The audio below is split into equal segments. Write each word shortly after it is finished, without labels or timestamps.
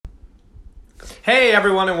Hey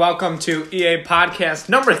everyone, and welcome to EA Podcast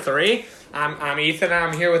number 3. I'm Ethan, and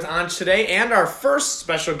I'm here with Anj today, and our first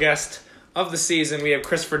special guest of the season. We have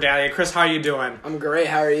Chris Verdalia. Chris, how are you doing? I'm great.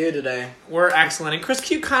 How are you today? We're excellent. And Chris,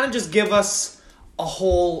 can you kind of just give us a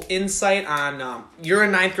whole insight on you're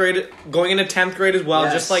in 9th grade, going into 10th grade as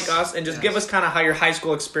well, just like us, and just give us kind of how your high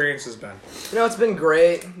school experience has been. It's been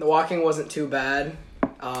great. The walking wasn't too bad.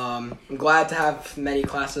 I'm glad to have many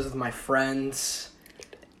classes with my friends.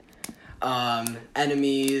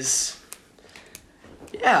 Enemies.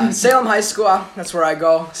 Yeah, Salem High School, that's where I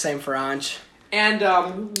go. Same for Anj.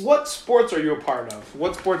 And what sports are you a part of?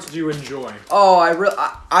 What sports do you enjoy? Oh,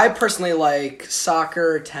 I personally like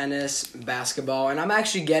soccer, tennis, basketball, and I'm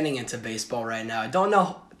actually getting into baseball right now. I don't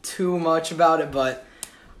know too much about it, but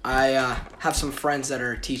I have some friends that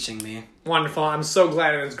are teaching me. Wonderful. I'm so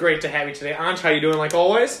glad, and it's great to have you today. Anj, how you doing like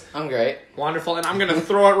always? I'm great. Wonderful. And I'm going to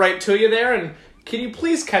throw it right to you there, and can you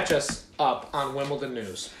please catch us up on Wimbledon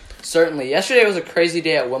news? Certainly. Yesterday was a crazy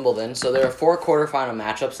day at Wimbledon, so there are 4 quarterfinal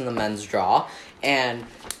matchups in the men's draw, and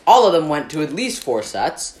all of them went to at least 4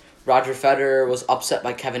 sets. Roger Federer was upset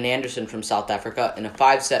by Kevin Anderson from South Africa in a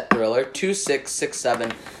 5-set thriller, 2-6,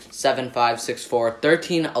 6-7, 7-5, 6-4,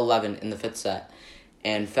 13-11 in the 5th set.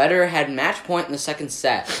 And Federer had match point in the 2nd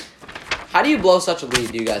set. How do you blow such a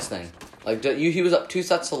lead, do you guys think? He was up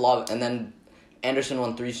 2-0, and then Anderson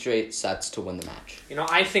won 3 straight sets to win the match.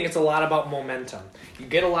 I think it's a lot about momentum. You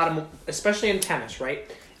get a lot of, especially in tennis, right?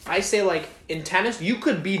 I say, in tennis, you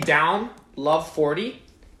could be down love 40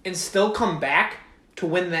 and still come back to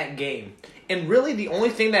win that game. And really, the only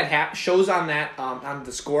thing that shows on that on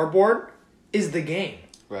the scoreboard is the game.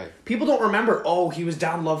 Right. People don't remember, he was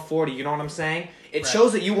down love 40. You know what I'm saying? It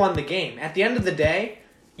shows that you won the game. At the end of the day,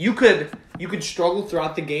 you could struggle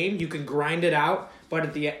throughout the game. You could grind it out.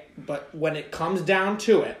 But when it comes down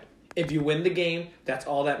to it, if you win the game, that's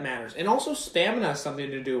all that matters. And also stamina has something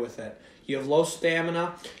to do with it. You have low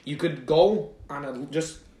stamina, you could go on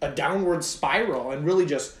just a downward spiral and really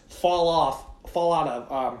just fall out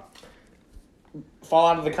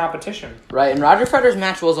of the competition. Right, and Roger Federer's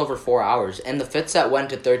match was over 4 hours, and the 5th set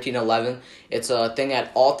went to 13-11. It's a thing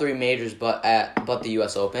at all 3 majors but the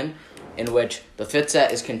U.S. Open, in which the 5th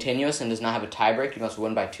set is continuous and does not have a tiebreak. You must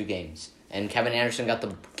win by 2 games. And Kevin Anderson got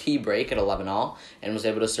the key break at 11-all and was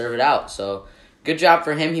able to serve it out. So, good job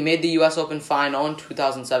for him. He made the U.S. Open final in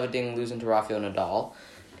 2017, losing to Rafael Nadal.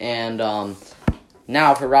 And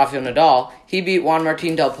now for Rafael Nadal, he beat Juan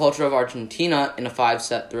Martín del Potro of Argentina in a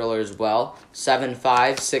 5-set thriller as well. 7-5,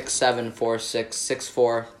 6-7, 4-6,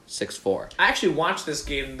 6-4, 6-4. I actually watched this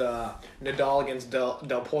game, the Nadal against Del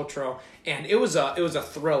Potro, and it was a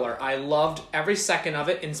thriller. I loved every second of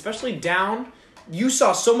it, and especially down. You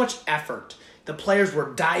saw so much effort. The players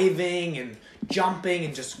were diving and jumping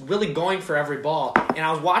and just really going for every ball. And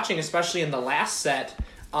I was watching, especially in the last set,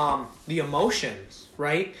 the emotions,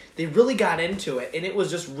 right? They really got into it, and it was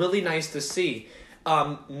just really nice to see.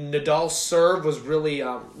 Nadal's serve was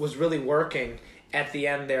really working at the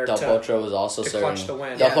end there. Del Potro was also serving. Clutch the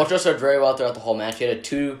win. Del Potro served very well throughout the whole match. He had a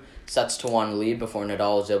 2-1 lead before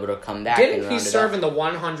Nadal was able to come back. Didn't he serve in the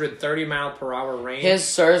 130 mile per hour range? His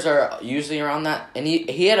serves are usually around that, and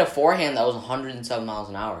he had a forehand that was 107 miles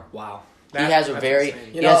an hour. Wow. He has a very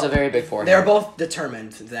big forehand. They're both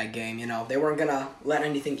determined that game. They weren't gonna let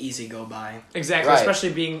anything easy go by. Exactly, right.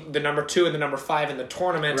 Especially being the number 2 and the number 5 in the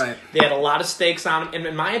tournament. Right. They had a lot of stakes on them, and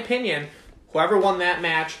in my opinion, whoever won that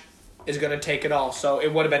match is going to take it all. So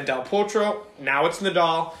it would have been Del Potro. Now it's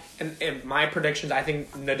Nadal. And in my predictions, I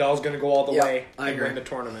think Nadal's going to go all the way and win the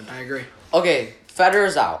tournament. I agree. Okay,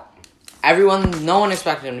 Federer's out. No one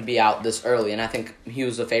expected him to be out this early, and I think he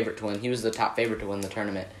was the favorite to win. He was the top favorite to win the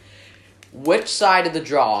tournament. Which side of the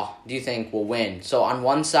draw do you think will win? So on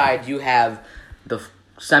one side, you have the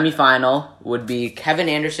semifinal would be Kevin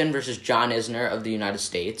Anderson versus John Isner of the United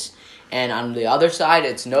States. And on the other side,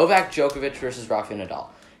 it's Novak Djokovic versus Rafael Nadal.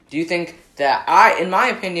 Do you think that in my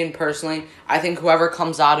opinion, personally, I think whoever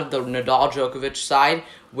comes out of the Nadal-Djokovic side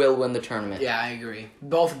will win the tournament. Yeah, I agree.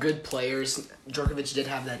 Both good players. Djokovic did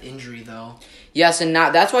have that injury, though. Yes, and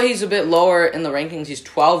that's why he's a bit lower in the rankings. He's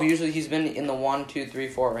 12. Usually he's been in the 1, 2, 3,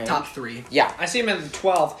 4 range. Top 3. Yeah. I see him at the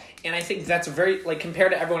 12, and I think that's very,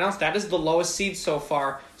 compared to everyone else, that is the lowest seed so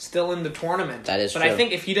far still in the tournament. That is true. But I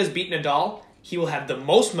think if he does beat Nadal, he will have the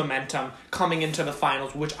most momentum coming into the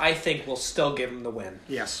finals, which I think will still give him the win.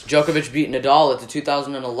 Yes. Djokovic beat Nadal at the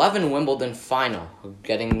 2011 Wimbledon final,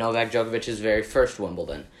 getting Novak Djokovic's very first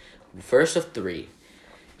Wimbledon. First of 3.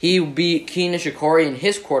 He beat Kei Nishikori in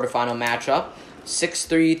his quarterfinal matchup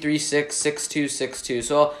 6-3, 3-6, 6-2, 6-2.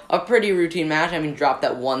 So a pretty routine match. I mean, dropped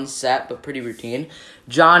that one set, but pretty routine.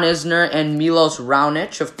 John Isner and Milos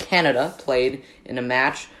Raonic of Canada played in a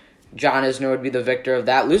match. John Isner would be the victor of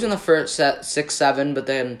that, losing the first set 6-7, but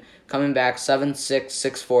then coming back 7-6,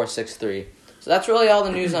 6-4, 6-3. So that's really all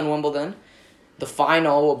the news on Wimbledon. The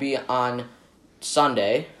final will be on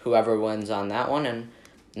Sunday, whoever wins on that one. And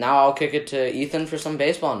now I'll kick it to Ethan for some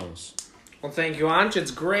baseball news. Well, thank you, Anj. It's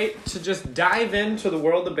great to just dive into the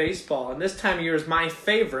world of baseball. And this time of year is my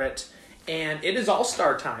favorite, and it is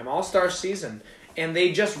All-Star time, All-Star season. And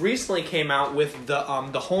they just recently came out with the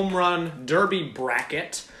Home Run Derby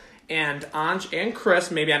bracket. And Anj and Chris,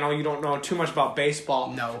 maybe I know you don't know too much about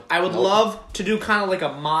baseball. No. I would love to do kind of like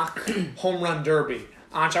a mock Home Run Derby.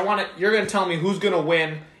 Anj, you're going to tell me who's going to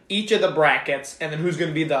win each of the brackets, and then who's going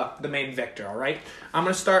to be the main victor, all right? I'm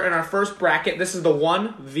going to start in our first bracket. This is the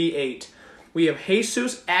 1v8. We have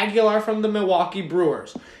Jesus Aguilar from the Milwaukee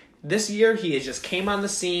Brewers. This year, he just came on the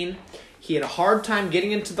scene. He had a hard time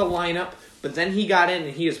getting into the lineup, but then he got in,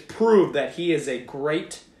 and he has proved that he is a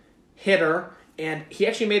great hitter, and he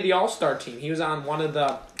actually made the All-Star team. He was on one of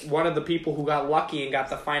the people who got lucky and got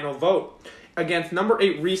the final vote against number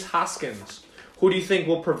 8 Rhys Hoskins. Who do you think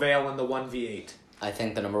will prevail in the 1v8? I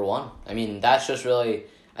think the number 1. I mean, that's just really...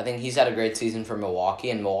 I think he's had a great season for Milwaukee,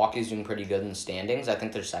 and Milwaukee's doing pretty good in the standings. I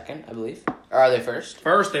think they're second, I believe. Or are they first?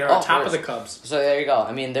 First, they are on top of the Cubs. So there you go.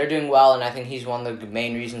 I mean, they're doing well, and I think he's one of the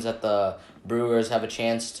main reasons that the Brewers have a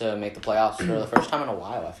chance to make the playoffs for the first time in a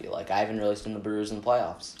while, I feel like. I haven't really seen the Brewers in the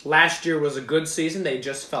playoffs. Last year was a good season. They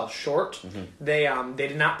just fell short. Mm-hmm. They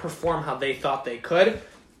did not perform how they thought they could.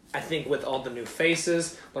 I think with all the new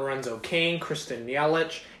faces, Lorenzo Cain, Kristen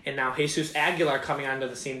Yelich, and now Jesus Aguilar coming onto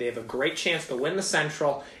the scene, they have a great chance to win the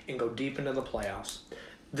Central and go deep into the playoffs.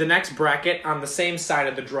 The next bracket on the same side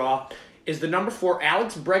of the draw is the number 4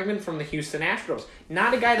 Alex Bregman from the Houston Astros.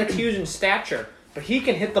 Not a guy that's huge in stature, but he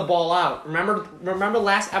can hit the ball out. Remember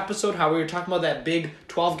last episode how we were talking about that big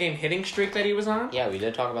 12-game hitting streak that he was on? Yeah, we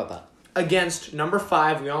did talk about that. Against number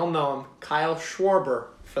 5, we all know him, Kyle Schwarber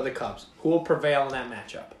for the Cubs. Who will prevail in that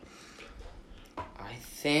matchup? I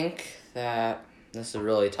think that this is a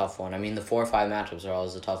really tough one. I mean, the 4 or 5 matchups are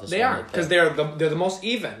always the toughest. They are, because they're the most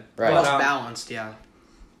even. Right. Most balanced, yeah.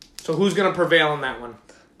 So who's going to prevail in that one?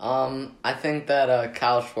 I think that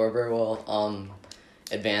Kyle Schwarber will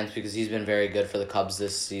advance because he's been very good for the Cubs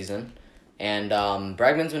this season. And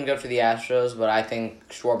Bregman's been good for the Astros, but I think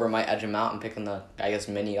Schwarber might edge him out and pick in the,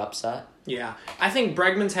 mini upset. Yeah. I think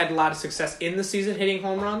Bregman's had a lot of success in the season hitting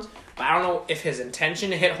home runs, but I don't know if his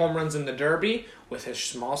intention to hit home runs in the Derby, with his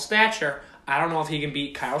small stature, I don't know if he can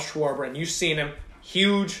beat Kyle Schwarber. And you've seen him,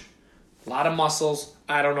 huge, a lot of muscles.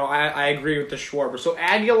 I don't know. I agree with the Schwarber. So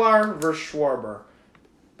Aguilar versus Schwarber.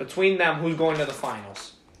 Between them, who's going to the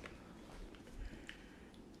finals?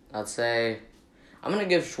 I'd say I'm going to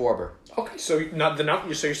give Schwarber. Okay, so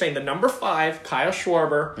you're saying the number 5, Kyle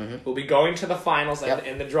Schwarber, will be going to the finals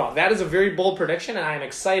in the draw. That is a very bold prediction, and I am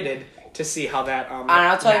excited to see how that and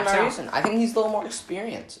I'll tell you my reason. I think he's a little more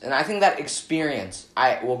experienced. And I think that experience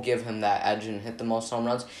will give him that edge and hit the most home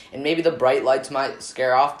runs. And maybe the bright lights might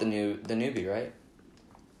scare off the newbie, right?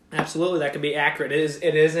 Absolutely, that could be accurate.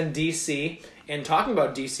 It is in D.C. And talking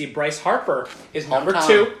about D.C., Bryce Harper is number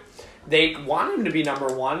 2. They want him to be number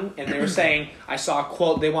 1, and they were saying, I saw a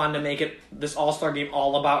quote, they wanted to make this All-Star game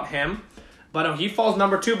all about him. But he falls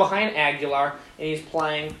number 2 behind Aguilar, and he's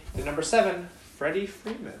playing the number 7, Freddie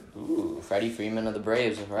Freeman. Ooh, Freddie Freeman of the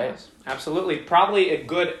Braves, right? Yes, absolutely. Probably a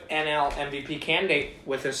good NL MVP candidate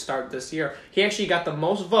with his start this year. He actually got the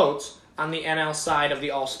most votes on the NL side of the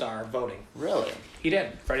All-Star voting. Really? He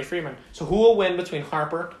did, Freddie Freeman. So who will win between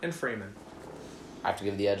Harper and Freeman? I have to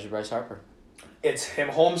give the edge to Bryce Harper. It's him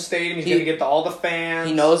home stadium. He's going to get all the fans.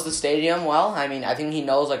 He knows the stadium well. I mean, I think he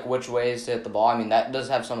knows which ways to hit the ball. I mean, that does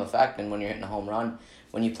have some effect. And when you're hitting a home run,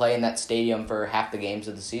 when you play in that stadium for half the games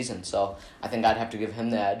of the season, so I think I'd have to give him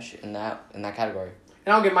the edge in that category.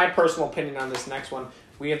 And I'll give my personal opinion on this next one.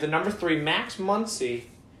 We have the number 3 Max Muncy,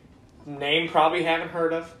 name probably haven't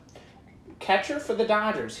heard of, catcher for the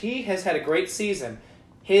Dodgers. He has had a great season.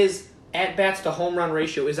 His at-bats to home run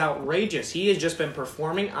ratio is outrageous. He has just been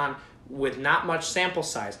performing with not much sample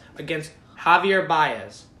size against Javier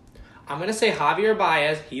Baez. I'm going to say Javier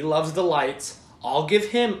Baez. He loves the lights. I'll give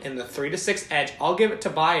him in the 3-6 edge. I'll give it to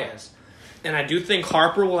Baez. And I do think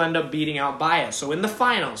Harper will end up beating out Baez. So in the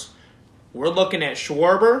finals, we're looking at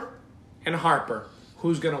Schwarber and Harper.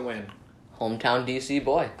 Who's going to win? Hometown DC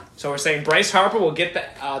boy. So we're saying Bryce Harper will get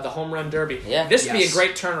the home run derby. Yeah. This would be a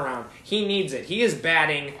great turnaround. He needs it. He is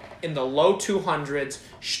batting in the low 200s,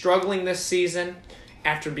 struggling this season.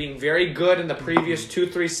 after being very good in the previous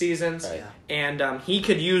 2-3 seasons. Right. And he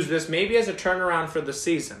could use this maybe as a turnaround for the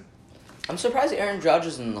season. I'm surprised Aaron Judge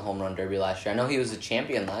was in the home run derby last year. I know he was a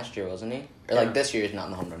champion last year, wasn't he? Or like this year he's not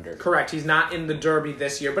in the home run derby. Correct. He's not in the Derby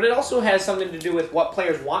this year, but it also has something to do with what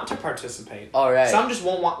players want to participate. All right. Some just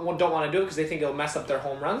don't want to do it because they think it'll mess up their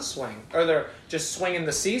home run swing, or they're just swinging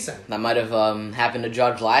the season. That might have happened to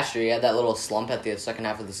Judge last year. He had that little slump at the second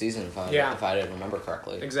half of the season, if I remember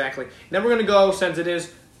correctly. Exactly. Then we're going to go, since it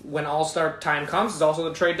is when All-Star time comes, it's also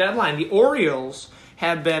the trade deadline. The Orioles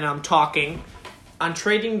have been talking on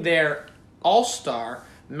trading their All-Star,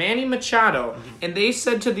 Manny Machado, and they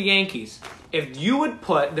said to the Yankees, if you would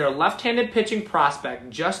put their left-handed pitching prospect,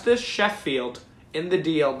 Justice Sheffield, in the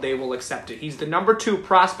deal, they will accept it. He's the number 2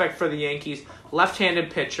 prospect for the Yankees,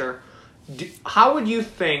 left-handed pitcher. How would you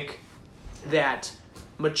think that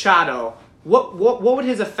Machado, what would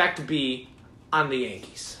his effect be on the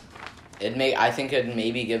Yankees? I think it'd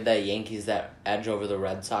maybe give the Yankees that edge over the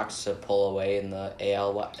Red Sox to pull away in the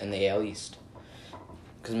AL East.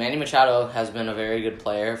 Because Manny Machado has been a very good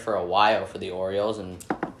player for a while for the Orioles, and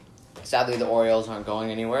sadly the Orioles aren't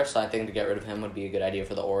going anywhere, so I think to get rid of him would be a good idea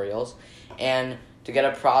for the Orioles. And to get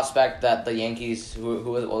a prospect that the Yankees, what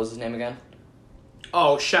was his name again?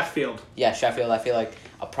 Oh, Sheffield. Yeah, Sheffield. I feel like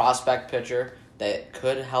a prospect pitcher that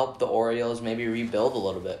could help the Orioles maybe rebuild a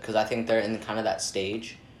little bit, because I think they're in kind of that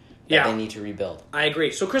stage that they need to rebuild. I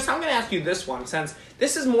agree. So, Chris, I'm going to ask you this one, since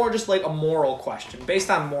this is more just like a moral question,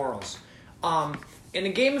 based on morals. In a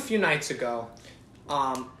game a few nights ago,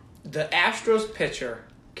 the Astros pitcher,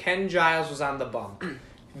 Ken Giles, was on the bump,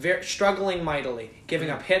 struggling mightily, giving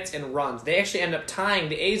up hits and runs. They actually end up tying.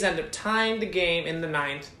 The A's end up tying the game in the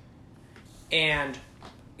 9th, and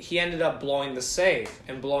he ended up blowing the save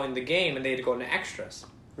and blowing the game, and they had to go into extras.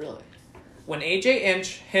 Really? When A.J.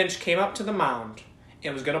 Hinch came up to the mound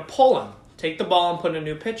and was going to pull him, take the ball and put in a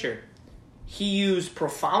new pitcher, he used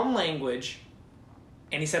profound language,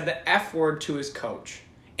 and he said the F word to his coach.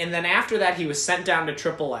 And then after that, he was sent down to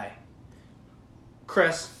AAA.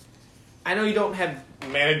 Chris, I know you don't have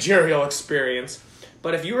managerial experience,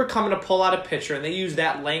 but if you were coming to pull out a pitcher and they use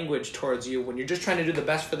that language towards you when you're just trying to do the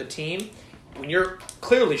best for the team, when you're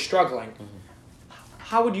clearly struggling,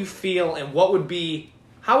 how would you feel, and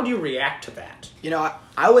how would you react to that? You know,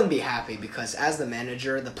 I wouldn't be happy, because as the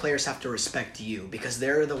manager, the players have to respect you, because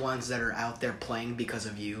they're the ones that are out there playing because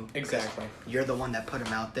of you. Exactly. You're the one that put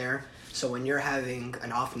them out there. So when you're having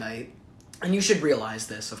an off night, and you should realize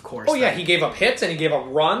this, of course. Oh, yeah, he gave up hits and he gave up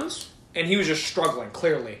runs, and he was just struggling,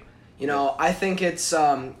 clearly. You know, I think it's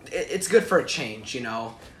good for a change, you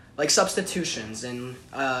know. Like substitutions in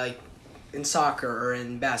soccer or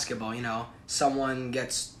in basketball, you know. Someone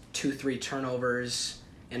gets 2-3 turnovers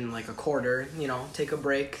in like a quarter, you know, take a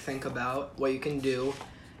break, think about what you can do.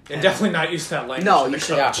 And definitely not use that language. No, you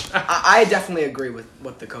should. I definitely agree with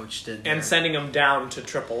what the coach did there. And sending him down to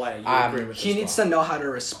AAA, you agree with he needs to know how to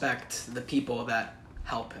respect the people that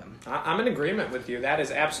help him. I'm in agreement with you. That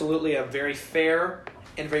is absolutely a very fair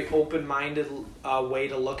and very open-minded way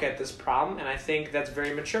to look at this problem, and I think that's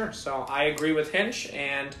very mature. So I agree with Hinch,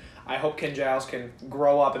 and I hope Ken Giles can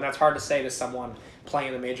grow up, and that's hard to say to someone playing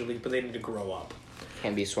in the major league, but they need to grow up.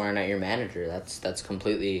 Can't be swearing at your manager. That's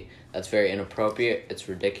very inappropriate. It's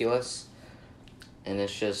ridiculous, and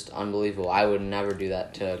it's just unbelievable. I would never do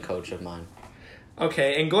that to a coach of mine.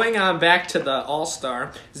 Okay, and going on back to the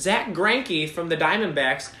All-Star, Zach Greinke from the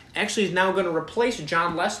Diamondbacks actually is now going to replace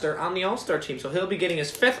John Lester on the All-Star team, so he'll be getting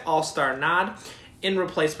his 5th All-Star nod in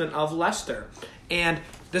replacement of Lester. And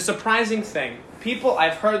the surprising thing,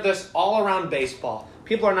 I've heard this all around baseball,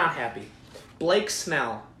 people are not happy. Blake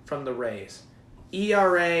Snell from the Rays.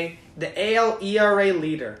 ERA, the AL ERA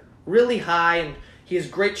leader, really high, and he has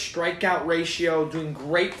great strikeout ratio, doing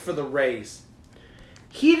great for the Rays.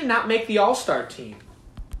 He did not make the All-Star team.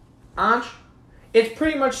 Ansh, it's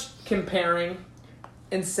pretty much comparing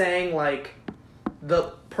and saying, like,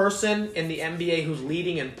 the person in the NBA who's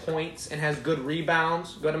leading in points and has good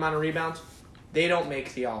amount of rebounds, they don't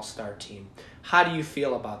make the All-Star team. How do you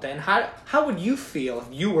feel about that? And how would you feel if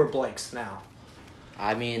you were Blake Snell?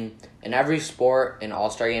 I mean, in every sport, in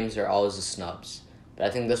All-Star games, there are always the snubs. But I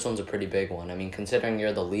think this one's a pretty big one. I mean, considering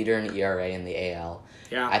you're the leader in ERA in the AL,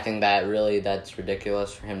 I think that's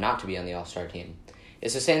ridiculous for him not to be on the All-Star team.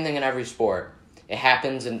 It's the same thing in every sport. It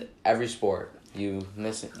happens in every sport. You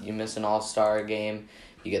miss an All-Star game,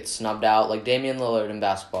 you get snubbed out. Like Damian Lillard in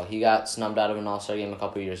basketball, he got snubbed out of an All-Star game a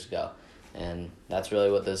couple years ago. And that's really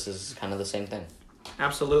what this is, kind of the same thing.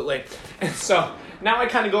 Absolutely. And so now I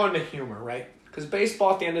kind of go into humor, right? Because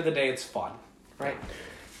baseball, at the end of the day, it's fun, right?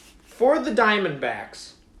 For the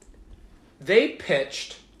Diamondbacks, they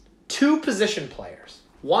pitched two position players.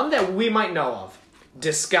 One that we might know of,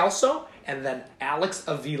 Descalso, and then Alex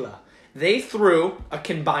Avila. They threw a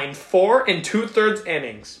combined 4 2/3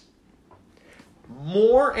 innings.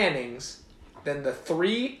 More innings than the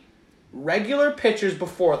 3 regular pitchers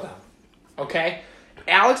before them. Okay?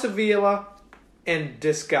 Alex Avila and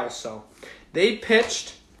Descalso. They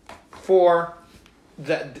pitched for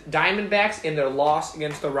the Diamondbacks in their loss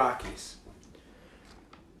against the Rockies.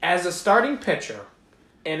 As a starting pitcher,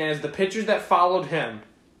 and as the pitchers that followed him,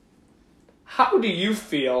 how do you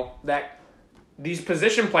feel that these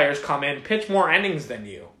position players come in, pitch more innings than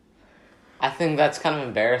you? I think that's kind of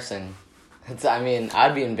embarrassing.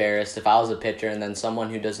 I'd be embarrassed if I was a pitcher and then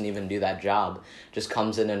someone who doesn't even do that job just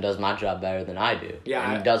comes in and does my job better than I do. Yeah,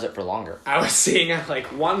 and he does it for longer. I was seeing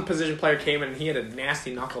one position player came in and he had a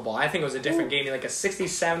nasty knuckleball. I think it was a different game. He had like a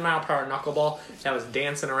 67-mile-per-hour knuckleball that was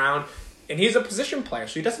dancing around. And he's a position player,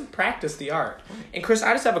 so he doesn't practice the art. And Chris,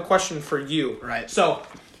 I just have a question for you. Right. So,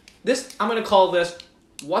 I'm going to call this,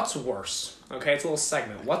 what's worse? Okay, it's a little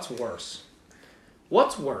segment. What's worse?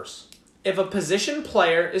 What's worse? If a position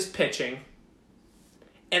player is pitching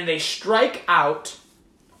and they strike out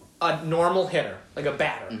a normal hitter, like a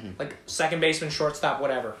batter, like second baseman, shortstop,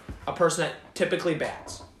 whatever, a person that typically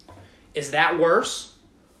bats, is that worse?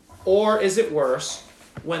 Or is it worse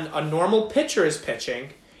when a normal pitcher is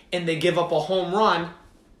pitching and they give up a home run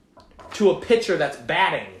to a pitcher that's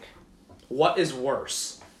batting? What is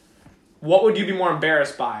worse? What would you be more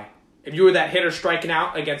embarrassed by? If you were that hitter striking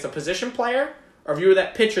out against a position player, or if you were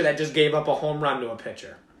that pitcher that just gave up a home run to a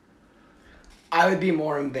pitcher? I would be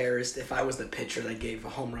more embarrassed if I was the pitcher that gave a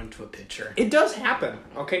home run to a pitcher. It does happen,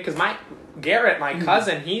 okay? Because Garrett, my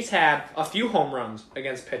cousin, he's had a few home runs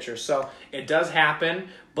against pitchers, so it does happen.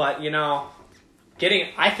 But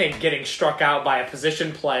I think getting struck out by a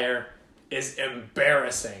position player is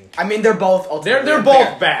embarrassing. I mean, they're both ultimately They're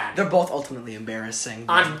both bad. They're both ultimately embarrassing.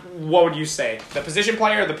 What would you say? The position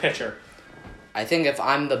player or the pitcher? I think if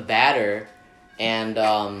I'm the batter and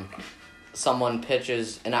someone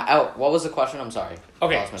pitches and what was the question? I'm sorry.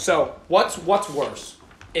 Okay, so what's worse?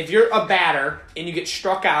 If you're a batter and you get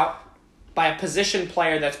struck out by a position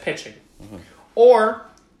player that's pitching, or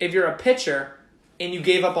if you're a pitcher and you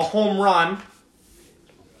gave up a home run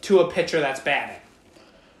to a pitcher that's batting.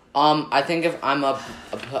 I think if I'm a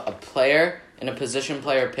player and a position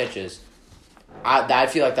player pitches, I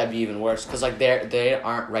feel like that'd be even worse because they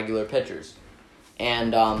aren't regular pitchers,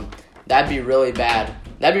 and that'd be really bad.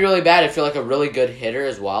 That'd be really bad if you're like a really good hitter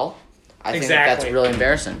as well. I think that's really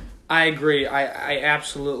embarrassing. I agree. I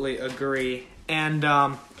absolutely agree, and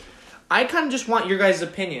I kind of just want your guys'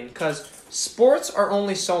 opinion because sports are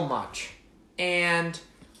only so much, and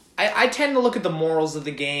I tend to look at the morals of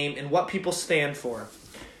the game and what people stand for.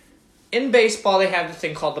 In baseball, they have the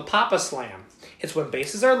thing called the Papa Slam. It's when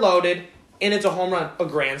bases are loaded, and it's a home run, a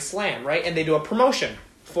grand slam, right? And they do a promotion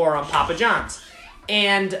for Papa John's.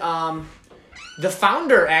 And the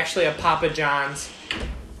founder, actually, of Papa John's,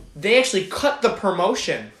 they actually cut the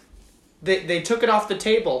promotion. They took it off the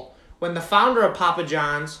table when the founder of Papa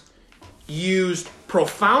John's used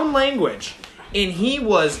profound language, and he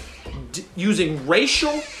was using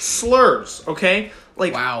racial slurs, okay?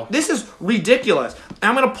 Wow. This is ridiculous.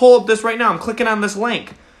 I'm going to pull up this right now. I'm clicking on this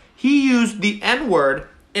link. He used the N-word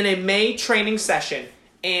in a May training session,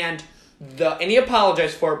 and he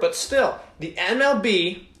apologized for it, but still, the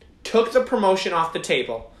MLB took the promotion off the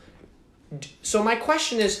table. So my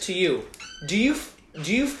question is to you, do you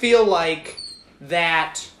feel like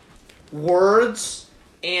that words,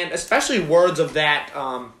 and especially words of that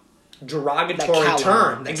derogatory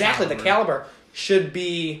term, the caliber, should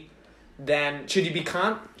the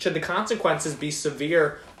consequences be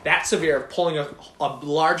severe of pulling a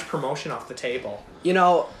large promotion off the table?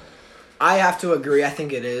 I have to agree. I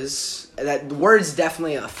think it is. That words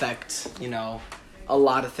definitely affect, a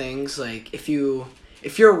lot of things. Like if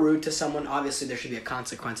you're rude to someone, obviously there should be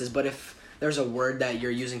consequences. But if there's a word that you're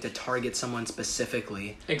using to target someone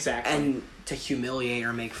specifically, exactly, and to humiliate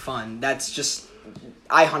or make fun, that's just,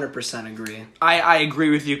 I 100% agree. I agree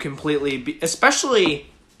with you completely, especially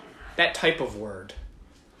that type of word,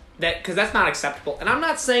 because that's not acceptable. And I'm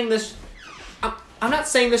not saying this. I'm not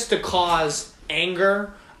saying this to cause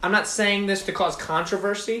anger. I'm not saying this to cause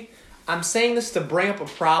controversy. I'm saying this to bring up a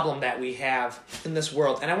problem that we have in this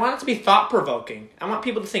world. And I want it to be thought-provoking. I want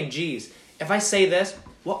people to think, geez, if I say this,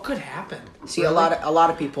 what could happen? See, really? a lot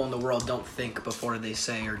of people in the world don't think before they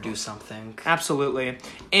say or do something. Absolutely.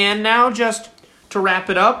 And now just to wrap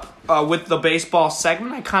it up with the baseball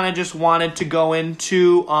segment, I kind of just wanted to go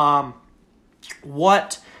into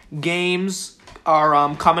what games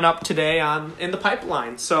are coming up today in the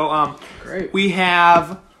pipeline. So Great. We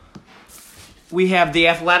have we have the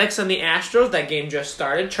Athletics and the Astros. That game just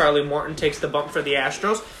started. Charlie Morton takes the bump for the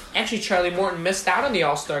Astros. Actually, Charlie Morton missed out on the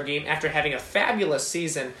All-Star game after having a fabulous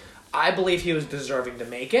season. I believe he was deserving to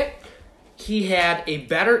make it. He had a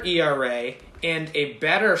better ERA and a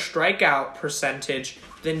better strikeout percentage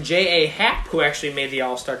than J.A. Happ, who actually made the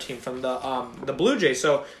All-Star team from the Blue Jays.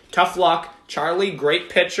 So, tough luck. Charlie, great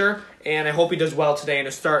pitcher, and I hope he does well today in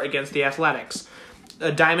a start against the Athletics.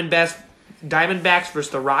 Diamondbacks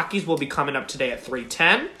versus the Rockies will be coming up today at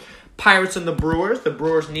 3:10. Pirates and the Brewers. The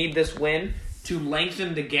Brewers need this win to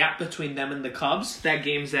lengthen the gap between them and the Cubs. That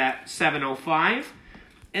game's at 7:05.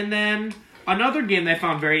 And then another game that I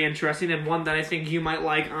found very interesting, and one that I think you might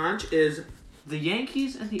like, Anj, is the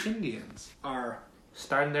Yankees and the Indians are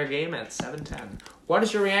starting their game at 7:10. What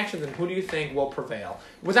is your reaction, and who do you think will prevail?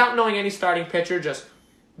 Without knowing any starting pitcher, just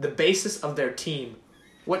the basis of their team.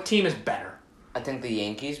 What team is better? I think the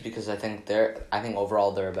Yankees, because I think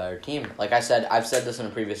overall they're a better team. Like I said, I've said this in a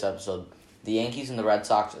previous episode. The Yankees and the Red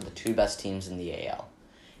Sox are the two best teams in the AL,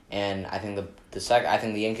 and I think I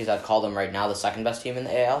think the Yankees, I'd call them right now the second best team in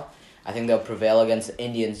the AL. I think they'll prevail against the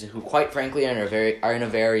Indians, who quite frankly are in a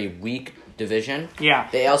very weak division. Yeah,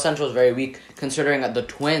 the AL Central is very weak, considering that the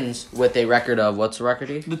Twins, with a record of what's the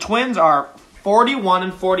record? The Twins are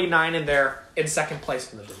 41-49, and they're in second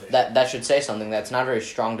place in the division. That should say something. That's not a very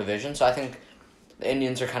strong division, so I think the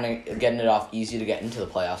Indians are kind of getting it off easy to get into the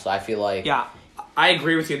playoffs. So I feel like I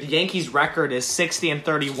agree with you. The Yankees' record is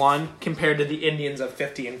 60-31 compared to the Indians of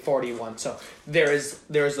 50-41. So there is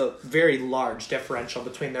a very large differential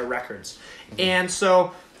between their records. Mm-hmm. And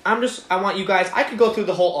so I want you guys. I could go through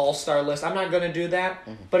the whole All-Star list. I'm not going to do that.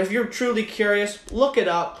 Mm-hmm. But if you're truly curious, look it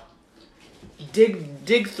up.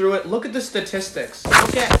 Dig through it. Look at the statistics.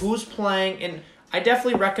 Look at who's playing, and I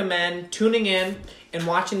definitely recommend tuning in and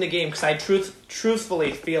watching the game because I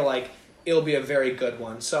truthfully feel like it'll be a very good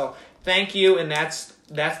one. So thank you, and that's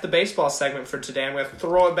the baseball segment for today. I'm going to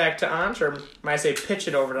throw it back to Anch, or might I say pitch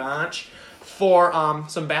it over to Anch, for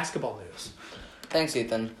some basketball news. Thanks,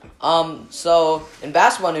 Ethan. So in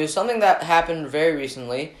basketball news, something that happened very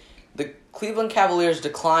recently, the Cleveland Cavaliers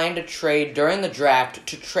declined a trade during the draft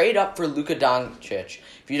to trade up for Luka Doncic.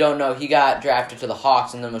 If you don't know, he got drafted to the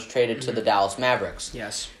Hawks and then was traded to the Dallas Mavericks.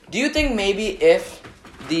 Yes. Do you think maybe if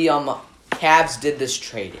the Cavs did this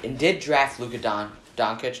trade and did draft Luka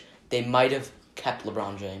Doncic, they might have kept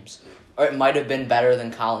LeBron James? Or it might have been better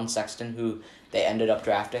than Colin Sexton, who they ended up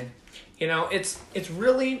drafting? You know, it's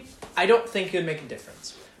really, I don't think it would make a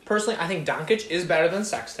difference. Personally, I think Doncic is better than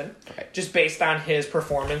Sexton, just based on his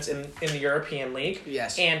performance in the European League.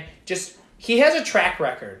 Yes. And he has a track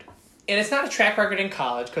record. And it's not a track record in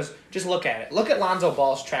college, because just look at it. Look at Lonzo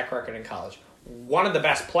Ball's track record in college. One of the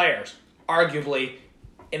best players, arguably,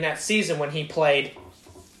 in that season when he played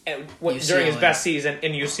during his best season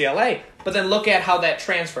in UCLA. But then look at how that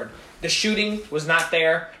transferred. The shooting was not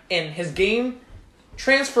there, and his game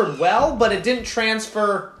transferred well, but it didn't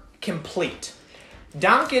transfer complete.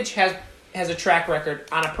 Doncic has a track record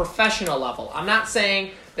on a professional level. I'm not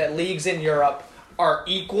saying that leagues in Europe are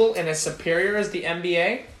equal and as superior as the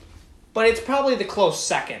NBA, but it's probably the close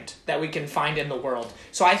second that we can find in the world.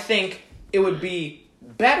 So I think it would be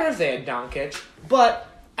better if they had Doncic, but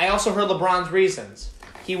I also heard LeBron's reasons.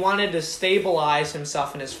 He wanted to stabilize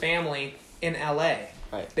himself and his family in LA.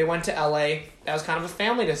 Right. They went to LA. That was kind of a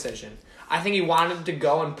family decision. I think he wanted to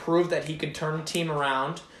go and prove that he could turn a team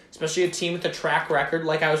around, especially a team with a track record,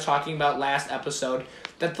 like I was talking about last episode,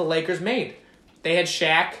 that the Lakers made. They had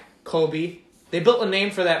Shaq, Kobe. They built a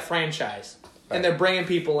name for that franchise, and they're bringing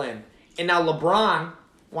people in. And now LeBron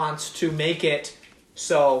wants to make it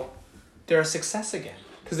so they're a success again.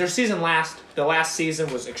 Because the last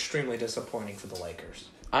season was extremely disappointing for the Lakers.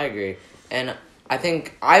 I agree. And I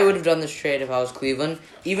think I would have done this trade if I was Cleveland.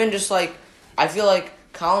 Even just like, I feel like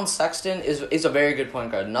Colin Sexton is a very good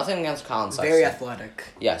point guard. Nothing against Colin Sexton. Very athletic.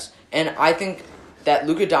 Yes. And I think that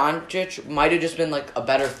Luka Doncic might have just been like a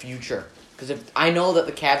better future. Because I know that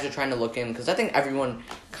the Cavs are trying to look in, because I think everyone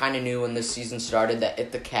kind of knew when this season started that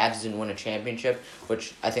if the Cavs didn't win a championship,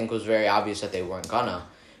 which I think was very obvious that they weren't gonna,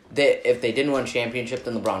 if they didn't win a championship,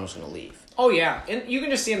 then LeBron was going to leave. Oh, yeah. And you can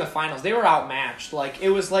just see in the finals, they were outmatched. Like, it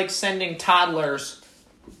was like sending toddlers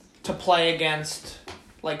to play against,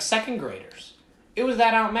 like, second graders. It was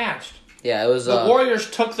that outmatched. Yeah, it was... The Warriors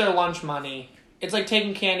took their lunch money. It's like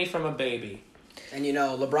taking candy from a baby. And, you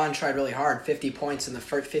know, LeBron tried really hard,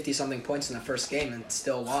 50-something points in the first game, and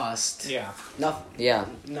still lost. Yeah.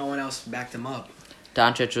 No one else backed him up.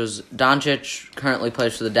 Doncic currently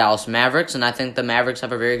plays for the Dallas Mavericks, and I think the Mavericks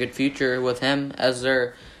have a very good future with him as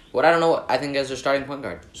their as their starting point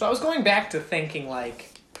guard. So I was going back to thinking,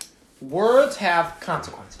 like, words have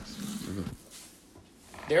consequences. Mm-hmm.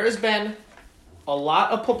 there has been a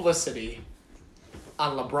lot of publicity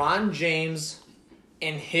on LeBron James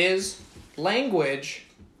and his language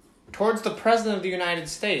towards the President of the United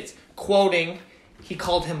States, quoting, he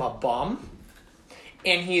called him a bum,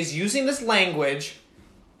 and he is using this language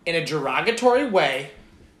in a derogatory way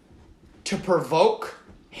to provoke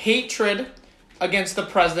hatred against the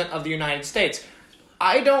President of the United States.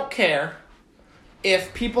 I don't care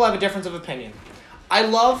if people have a difference of opinion. I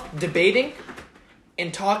love debating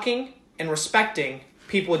and talking and respecting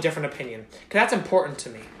people with different opinion, because that's important to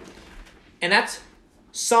me. And that's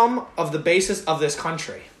some of the basis of this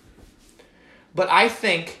country. But I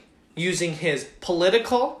think using his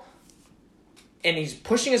political, and he's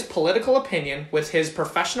pushing his political opinion with his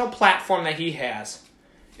professional platform that he has,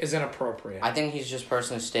 is inappropriate. I think he's just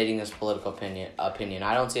personally stating his political opinion.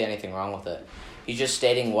 I don't see anything wrong with it. He's just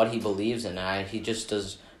stating what he believes in. He just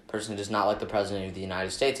personally does not like the President of the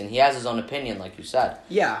United States, and he has his own opinion, like you said.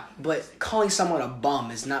 Yeah, but calling someone a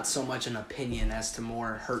bum is not so much an opinion as to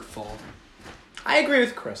more hurtful. I agree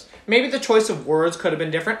with Chris. Maybe the choice of words could have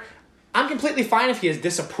been different. I'm completely fine if he has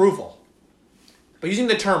disapproval. But using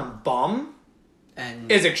the term bum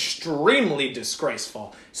is extremely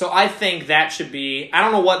disgraceful. So I think that should be... I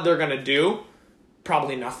don't know what they're going to do.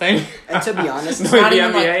 Probably nothing. And to be honest, It's not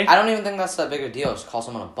even like, I don't even think that's that big a deal to call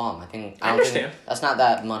someone a bum. I understand. Think that's not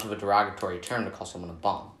that much of a derogatory term to call someone a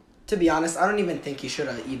bum. To be honest, I don't even think he should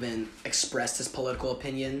have even expressed his political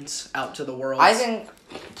opinions out to the world. I think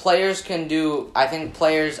players can do... I think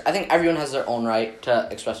everyone has their own right to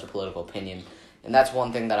express their political opinion. And that's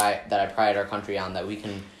one thing that I pride our country on,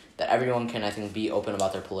 that everyone can, I think, be open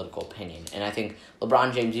about their political opinion. And I think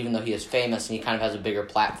LeBron James, even though he is famous and he kind of has a bigger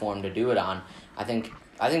platform to do it on, I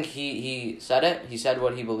think he said it. He said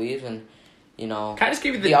what he believes, and, you know... Can I just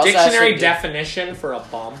give you the dictionary definition for a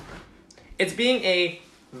bum? It's being a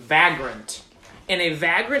vagrant. And a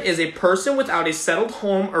vagrant is a person without a settled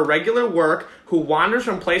home or regular work who wanders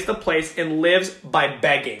from place to place and lives by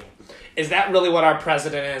begging. Is that really what our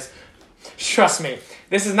president is? Trust me.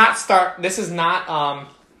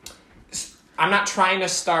 I'm not trying to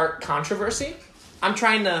start controversy. I'm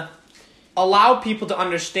trying to allow people to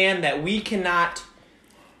understand that we cannot...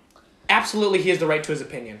 Absolutely, he has the right to his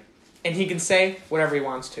opinion. And he can say whatever he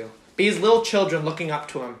wants to. But he has little children looking up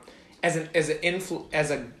to him as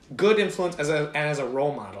a good influence, and as a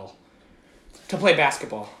role model to play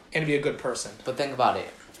basketball and to be a good person. But think about it.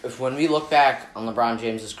 When we look back on LeBron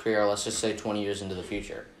James' career, let's just say 20 years into the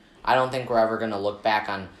future, I don't think we're ever going to look back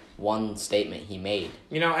on one statement he made.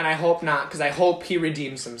 And I hope not, because I hope he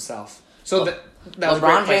redeems himself. So that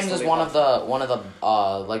LeBron James is one of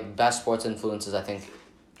the best sports influences, I think,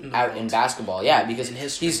 out in basketball. Yeah,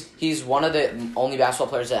 because he's one of the only basketball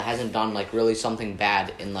players that hasn't done really something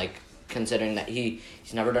bad in considering that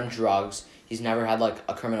he's never done drugs, he's never had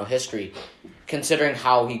a criminal history, considering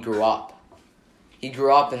how he grew up. He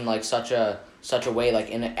grew up in such a way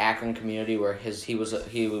in an Akron community where he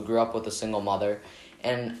grew up with a single mother.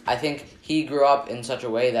 And I think he grew up in such a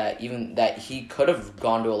way that he could have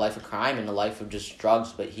gone to a life of crime and a life of just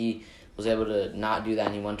drugs, but he was able to not do that,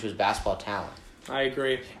 and he went to his basketball talent. I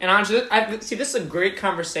agree. And honestly, this is a great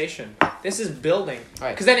conversation. This is building. Right.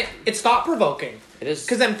 Because then it's thought-provoking. It is.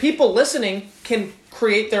 Because then people listening can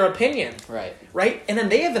create their opinion. Right. Right? And then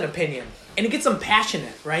they have an opinion. And it gets them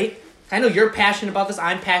passionate, right? I know you're passionate about this.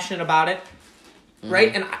 I'm passionate about it. Mm-hmm.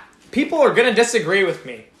 Right? And people are going to disagree with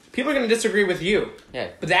me. People are going to disagree with you. Yeah.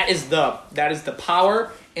 But that is the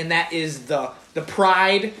power, and that is the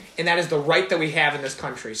pride, and that is the right that we have in this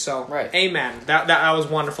country. So, right. Amen. That was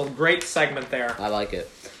wonderful. Great segment there. I like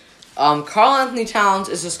it. Karl-Anthony Towns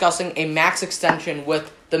is discussing a max extension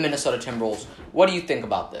with the Minnesota Timberwolves. What do you think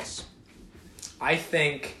about this? I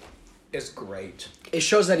think it's great. It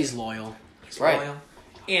shows that he's loyal. He's loyal.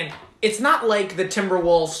 And it's not like the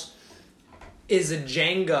Timberwolves is a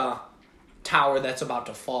Jenga tower that's about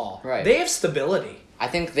to fall. Right. They have stability. I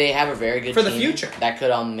think they have a very good for team the future that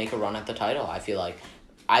could make a run at the title. I feel like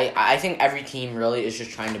I think every team really is just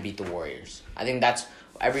trying to beat the Warriors. I think that's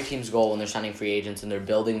every team's goal when they're signing free agents and they're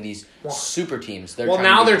building these super teams. They're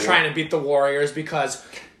trying to beat the Warriors because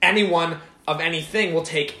anyone of anything will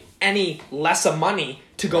take any less of money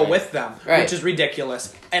to go with them, which is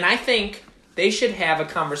ridiculous. And I think they should have a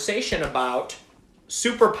conversation about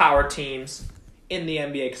superpower teams in the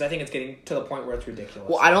NBA, because I think it's getting to the point where it's ridiculous.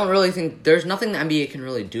 Well, I don't really think there's nothing the NBA can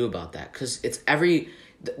really do about that, because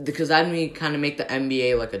that would kind of make the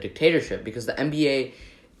NBA like a dictatorship, because the NBA,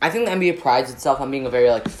 I think the NBA prides itself on being a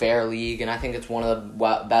very fair league, and I think it's one of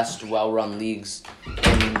the best well-run leagues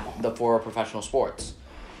for professional sports.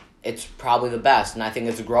 It's probably the best, and I think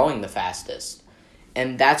it's growing the fastest.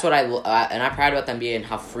 And that's what and I'm proud about the NBA and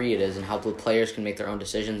how free it is and how the players can make their own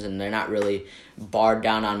decisions and they're not really barred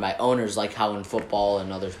down on by owners like how in football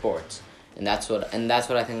and other sports. And that's what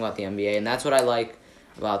I think about the NBA, and that's what I like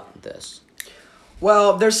about this.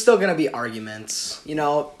 Well, there's still going to be arguments. You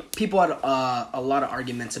know, people had a lot of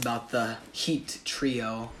arguments about the Heat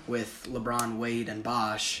trio with LeBron, Wade, and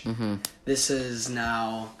Bosh. Mm-hmm. This is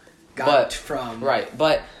now from... Right,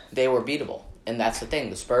 but they were beatable. And that's the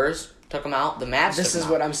thing. The Spurs took them out. The Mavs This is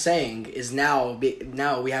what I'm saying, is now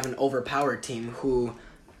we have an overpowered team who,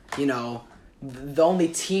 you know, the only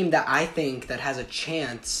team that I think that has a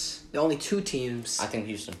chance, the only two teams... I think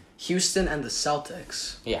Houston and the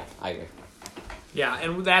Celtics. Yeah, I agree. Yeah,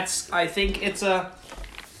 and I think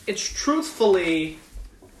it's truthfully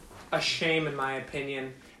a shame, in my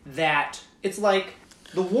opinion, that it's like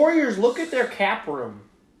the Warriors look at their cap room.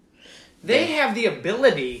 They have the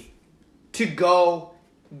ability to go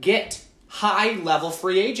get high-level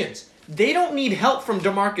free agents. They don't need help from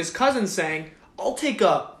DeMarcus Cousins saying, I'll take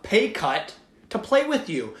a pay cut to play with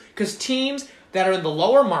you. Because teams that are in the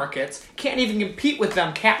lower markets can't even compete with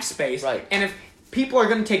them cap space. Right. And if people are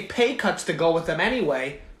going to take pay cuts to go with them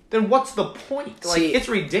anyway, then what's the point? Like, See, it's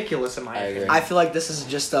ridiculous in my opinion. I feel like this is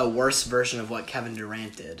just a worse version of what Kevin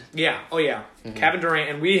Durant did. Yeah. Oh, yeah. Mm-hmm. Kevin Durant,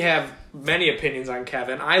 and we have many opinions on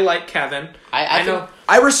Kevin. I like Kevin. I know.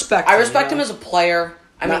 I respect him as a player.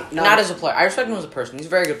 Not as a player. I respect him as a person. He's a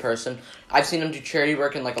very good person. I've seen him do charity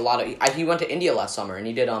work in like a lot of... He went to India last summer, and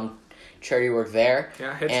he did charity work there.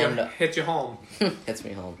 Yeah, hits you home. Hits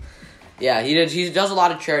me home. Yeah, he did. He does a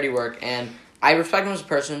lot of charity work, and I respect him as a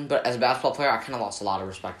person, but as a basketball player, I kind of lost a lot of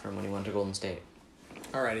respect for him when he went to Golden State.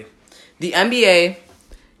 Alrighty. The NBA,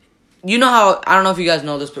 you know how, I don't know if you guys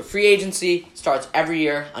know this, but free agency starts every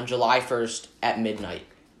year on July 1st at midnight.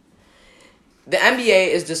 The NBA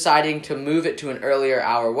is deciding to move it to an earlier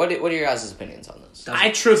hour. What are your guys' opinions on this?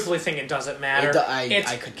 I truthfully think it doesn't matter.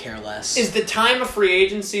 I could care less. Is the time of free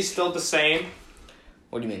agency still the same?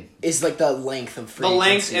 What do you mean? Is like the length of free agency. The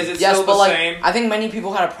length, is it still the same? I think many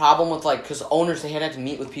people had a problem with, because owners, they had to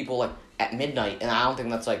meet with people, at midnight, and I don't think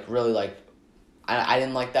that's, really, I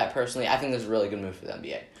didn't like that personally. I think this is a really good move for the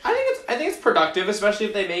NBA. I think it's productive, especially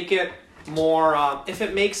if they make it more, if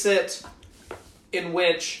it makes it in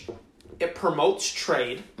which it promotes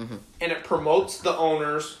trade, mm-hmm. and it promotes the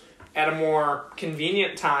owners at a more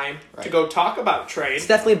convenient time to go talk about trade. It's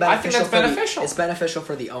definitely beneficial. I think that's beneficial. It's beneficial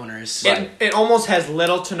for the owners. It almost has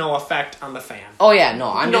little to no effect on the fan. Oh yeah,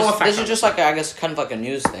 no, this is just I guess kind of like a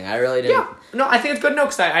news thing. I really didn't. Yeah, no, I think it's good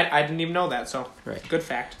because I didn't even know that. So Good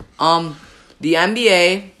fact. The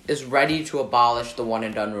NBA is ready to abolish the one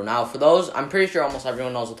and done rule. Now, for those, I'm pretty sure almost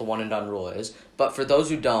everyone knows what the one and done rule is. But for those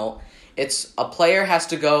who don't, it's a player has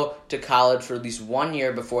to go to college for at least 1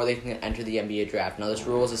 year before they can enter the NBA draft. Now, this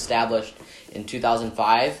rule was established in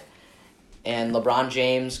 2005, and LeBron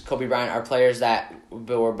James, Kobe Bryant are players that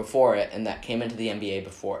were before it and that came into the NBA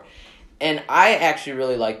before. And I actually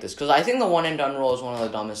really like this because I think the one and done rule is one of the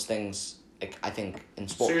dumbest things, I think, in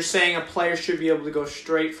sports. So you're saying a player should be able to go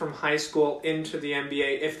straight from high school into the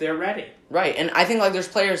NBA if they're ready? Right, and I think there's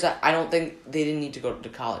players that I don't think they didn't need to go to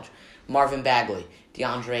college. Marvin Bagley,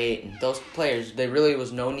 DeAndre Ayton, those players, there really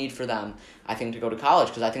was no need for them, I think, to go to college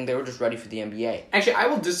because I think they were just ready for the NBA. Actually, I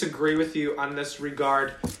will disagree with you on this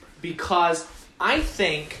regard because I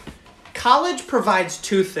think college provides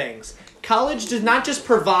two things. College does not just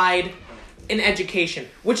provide an education,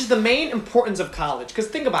 which is the main importance of college. Because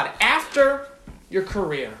think about it. After your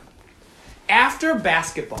career, after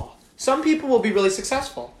basketball, some people will be really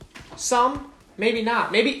successful. Some, maybe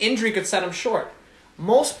not. Maybe injury could set them short.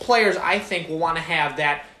 Most players, I think, will want to have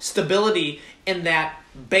that stability and that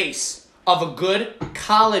base of a good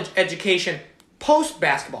college education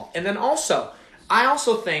post-basketball. And then also, I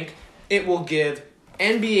also think it will give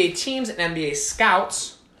NBA teams and NBA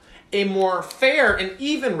scouts a more fair and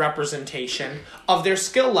even representation of their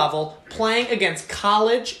skill level playing against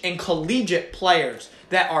college and collegiate players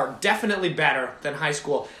that are definitely better than high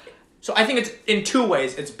school. So I think it's in two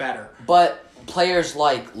ways it's better. But players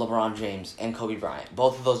like LeBron James and Kobe Bryant,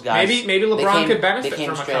 both of those guys... Maybe LeBron could benefit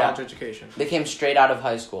from a college education. They came straight out of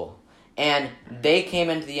high school. And they came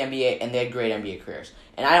into the NBA and they had great NBA careers.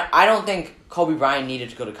 And I don't think Kobe Bryant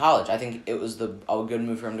needed to go to college. I think it was a good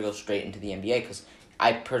move for him to go straight into the NBA because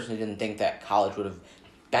I personally didn't think that college would have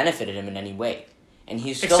benefited him in any way. And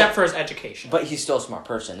he's still, except for his education. But he's still a smart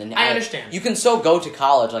person. And I understand. You can still go to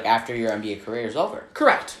college after your NBA career is over.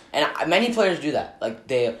 Correct. And many players do that.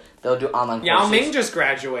 They'll do online courses. Yao Ming just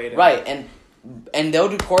graduated. Right, and they'll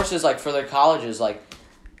do courses for their colleges.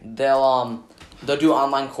 They'll do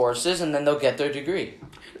online courses and then they'll get their degree.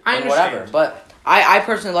 I understand. Whatever. But I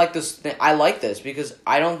personally like this. I like this because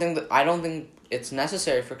I don't think it's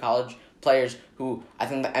necessary for college players who I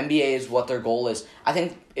think the NBA is what their goal is. I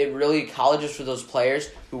think it really college is for those players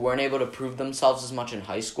who weren't able to prove themselves as much in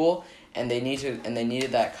high school, and they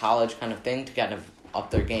needed that college kind of thing to kind of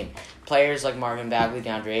up their game. Players like Marvin Bagley,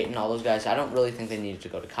 DeAndre Ayton, all those guys, I don't really think they needed to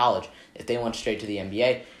go to college if they went straight to the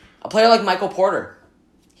NBA. A player like Michael Porter,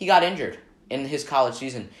 he got injured in his college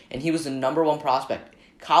season, and he was the number one prospect.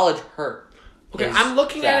 College hurt. Okay, his I'm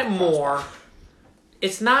looking at it draft more.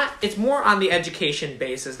 It's more on the education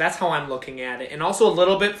basis. That's how I'm looking at it. And also a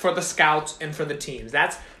little bit for the scouts and for the teams.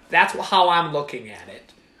 That's how I'm looking at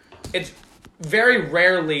it. It's very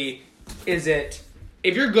rarely is it,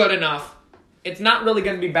 if you're good enough, it's not really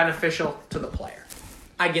going to be beneficial to the player.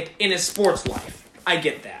 I get, in his sports life, I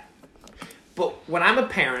get that. But when I'm a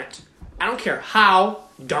parent, I don't care how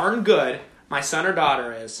darn good my son or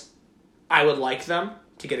daughter is, I would like them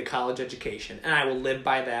to get a college education. And I will live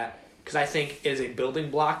by that because I think it is a building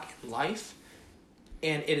block in life,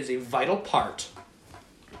 and it is a vital part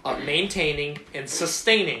of maintaining and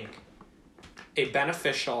sustaining a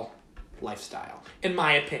beneficial lifestyle, in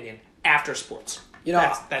my opinion, after sports. You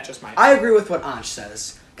know, that's just my I agree with what Ansh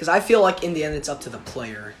says because I feel like in the end it's up to the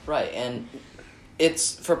player. Right, and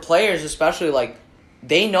it's for players especially, like,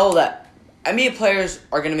 they know that NBA players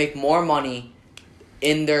are going to make more money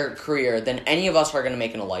in their career than any of us are going to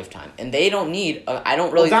make in a lifetime. And they don't need, I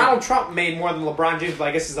don't really Donald Trump made more than LeBron James, but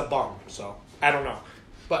I guess he's a bum, so I don't know.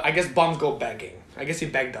 But I guess bums go begging. I guess he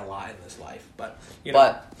begged a lot in his life, but, you know.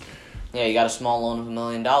 But, yeah, you got a small loan of $1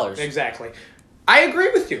 million. Exactly. I agree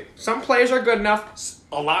with you. Some players are good enough.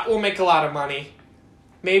 A lot will make a lot of money.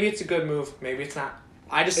 Maybe it's a good move. Maybe it's not.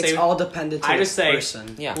 It's all dependent on the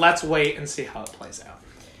person. Yeah. Let's wait and see how it plays out.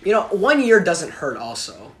 You know, 1 year doesn't hurt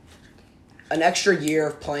also. An extra year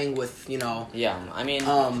of playing with, Yeah, I mean...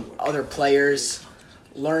 other players,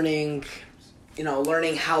 learning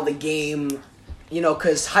how the game,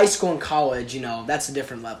 because high school and college, that's a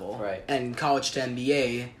different level. Right. And college to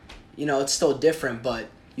NBA, it's still different, but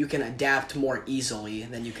you can adapt more easily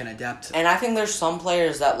than you can adapt. And I think there's some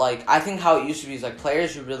players that, like, I think how it used to be is, like,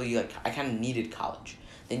 players who really, like, I kind of needed college.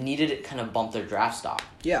 They needed it kind of bump their draft stock.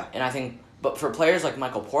 Yeah. And I think, but for players like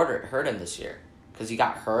Michael Porter, it hurt him this year. Because he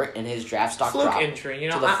got hurt and his draft stock Fluke dropped. injury,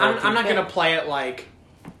 I'm 14th not going to pick. play it like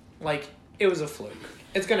it was a fluke.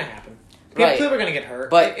 It's going to happen. Right. People are going to get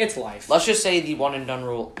hurt, But it's life. Let's just say the one and done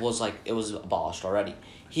rule was, like, it was abolished already.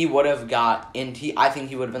 He would have I think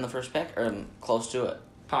he would have been the first pick, or close to it.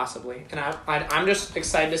 Possibly. And I'm just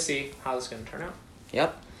excited to see how this is going to turn out.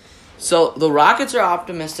 Yep. So, the Rockets are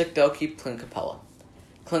optimistic they'll keep Clint Capella.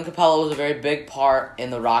 Clint Capella was a very big part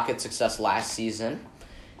in the Rockets' success last season.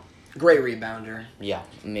 Great rebounder. Yeah,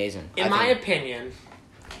 amazing. In my opinion,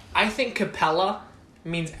 I think Capella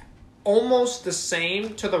means almost the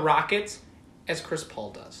same to the Rockets as Chris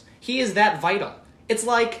Paul does. He is that vital. It's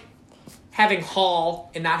like having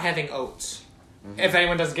Hall and not having Oates, if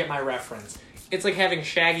anyone doesn't get my reference. It's like having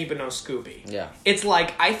Shaggy but no Scooby. Yeah. It's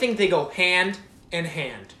like, I think they go hand in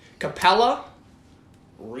hand. Capella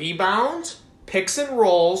rebounds, picks and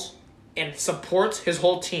rolls, and supports his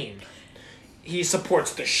whole team. He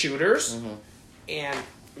supports the shooters, and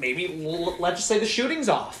maybe, let's just say the shooting's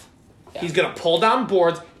off. Yeah. He's going to pull down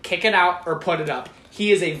boards, kick it out, or put it up.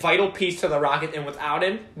 He is a vital piece to the Rockets, and without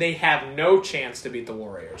him, they have no chance to beat the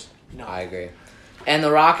Warriors. No. I agree. And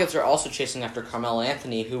the Rockets are also chasing after Carmelo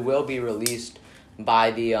Anthony, who will be released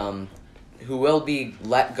by the, who will be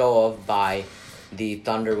let go of by the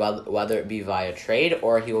Thunder, whether it be via trade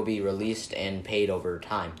or he will be released and paid over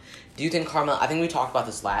time. Do you think Carmelo, I think we talked about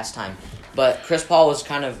this last time, but Chris Paul was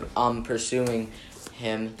kind of pursuing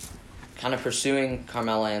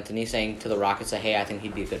Carmelo Anthony, saying to the Rockets that, hey, I think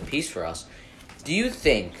he'd be a good piece for us. Do you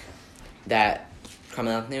think that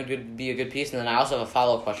Carmelo Anthony would be a good piece? And then I also have a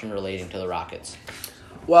follow-up question relating to the Rockets.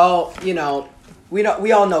 Well, we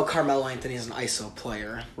all know Carmelo Anthony is an ISO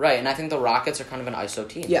player. Right, and I think the Rockets are kind of an ISO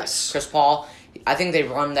team. Yes. Chris Paul, I think they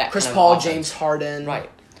run that Chris kind of Paul, offense. James Harden. Right.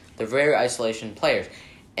 They're very isolation players.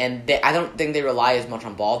 And I don't think they rely as much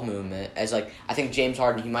on ball movement as, like, I think James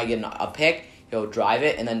Harden, he might get a pick, he'll drive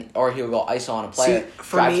it, and then or he'll go ISO on a player,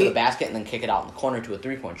 drive to the basket, and then kick it out in the corner to a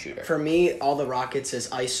three-point shooter. For me, all the Rockets is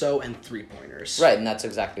ISO and three-pointers. Right, and that's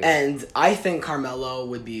exactly And I think Carmelo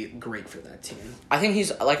would be great for that team. I think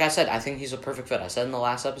he's, like I said, I think he's a perfect fit. I said in the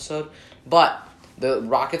last episode. But the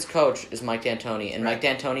Rockets coach is Mike D'Antoni, and Mike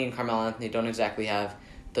D'Antoni and Carmelo Anthony don't exactly have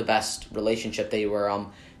the best relationship. They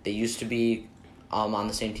used to be on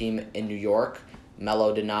the same team in New York.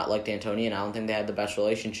 Melo did not like D'Antoni, and I don't think they had the best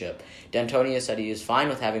relationship. D'Antoni has said he is fine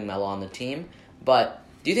with having Melo on the team, but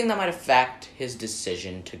do you think that might affect his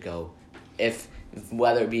decision to go? If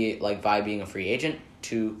whether it be like by being a free agent.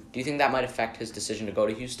 Do you think that might affect his decision to go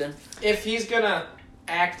to Houston? If he's gonna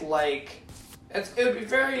act like it would be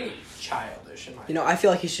very childish in my I feel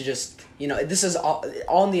like he should just, this is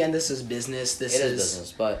all in the end. This is business. This It is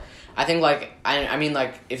business, but I think like I mean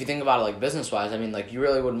like if you think about it like business wise, I mean like you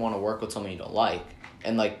really wouldn't want to work with someone you don't like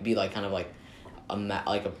and like be like kind of like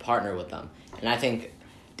a partner with them. And I think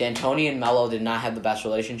D'Antoni and Melo did not have the best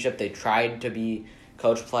relationship. They tried to be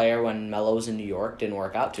coach player when Melo was in New York, didn't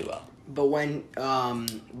work out too well. But when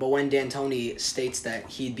D'Antoni states that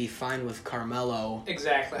he'd be fine with Carmelo,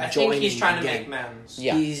 exactly, I think he's trying to again, make amends.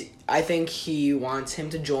 Yeah, I think he wants him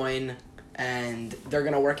to join, and they're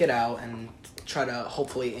gonna work it out and try to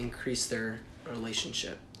hopefully increase their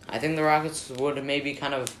relationship. I think the Rockets would maybe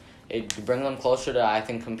kind of bring them closer to, I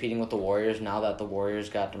think, competing with the Warriors now that the Warriors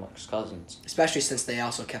got DeMarcus Cousins. Especially since they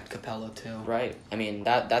also kept Capella, too. Right. I mean,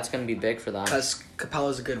 that's going to be big for them. Because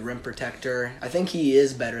Capella's a good rim protector. I think he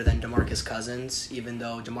is better than DeMarcus Cousins, even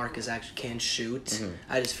though DeMarcus actually can shoot. Mm-hmm.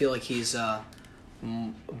 I just feel like he's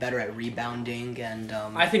better at rebounding. And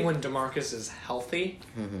I think when DeMarcus is healthy,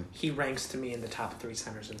 he ranks to me in the top 3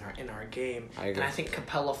 centers in our game. I agree. And I think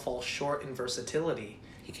Capella falls short in versatility.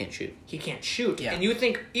 He can't shoot. He can't shoot. Yeah. And you would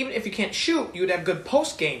think, even if you can't shoot, you would have good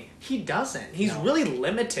post game. He doesn't. He's really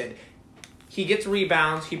limited. He gets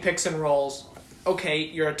rebounds. He picks and rolls. Okay,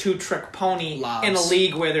 you're a 2-trick pony Lobs. in a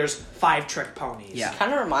league where there's 5-trick ponies. Yeah.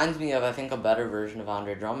 Kind of reminds me of, I think, a better version of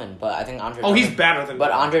Andre Drummond. But I think Andre Oh, Drummond, he's better than But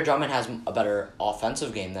Drummond. Andre Drummond has a better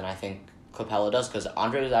offensive game than I think Capella does. Because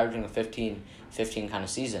Andre is averaging a 15 kind of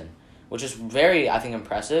season. Which is very, I think,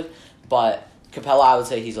 impressive. But Capella, I would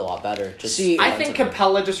say he's a lot better. I think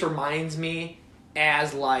Capella just reminds me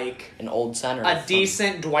as like an old center. a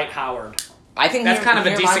decent Dwight Howard. I think that's kind of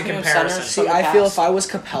a decent reminds me of comparison. centers See, from the I feel past. if I was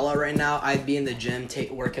Capella right now, I'd be in the gym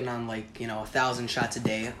working on 1,000 shots a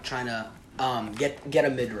day, trying to get a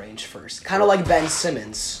mid range first, kind of like Ben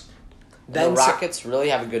Simmons. The Rockets really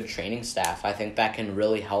have a good training staff. I think that can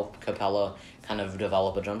really help Capella kind of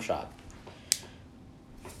develop a jump shot.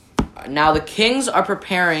 Now the Kings are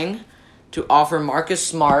preparing to offer Marcus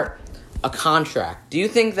Smart a contract. Do you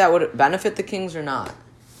think that would benefit the Kings or not?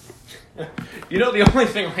 The only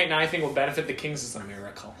thing right now I think will benefit the Kings is a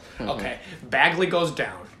miracle. Okay, Bagley goes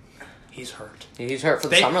down. He's hurt. He's hurt for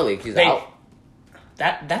the Summer League. He's out.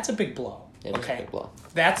 That's a big blow. It is a big blow.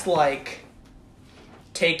 That's like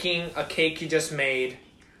taking a cake you just made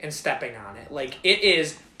and stepping on it. Like, it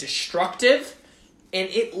is destructive, and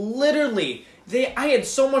it literally... I had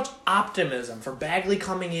so much optimism for Bagley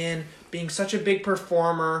coming in, being such a big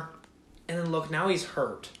performer, and then look, now he's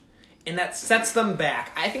hurt. And that sets them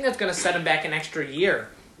back. I think that's going to set him back an extra year.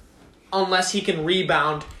 Unless he can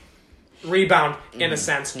rebound in a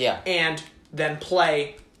sense, and then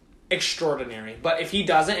play extraordinary. But if he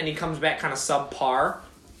doesn't and he comes back kind of subpar,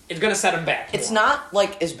 it's going to set him back. It's not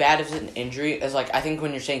like as bad as an injury as like I think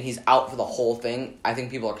when you're saying he's out for the whole thing, I think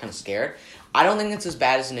people are kind of scared. I don't think it's as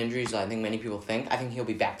bad as an injury as I think many people think. I think he'll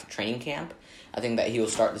be back for training camp. I think that he will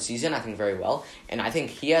start the season, I think, very well. And I think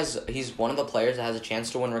he's one of the players that has a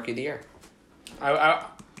chance to win Rookie of the Year. I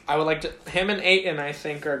would like to... Him and Ayton, I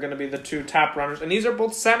think, are going to be the 2 top runners. And these are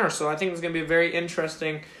both centers, so I think it's going to be very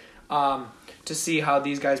interesting to see how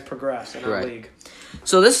these guys progress in our league.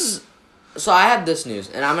 So I have this news,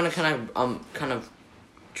 and I'm going to kind of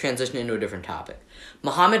transition into a different topic.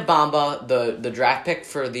 Mohamed Bamba, the draft pick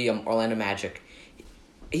for the Orlando Magic,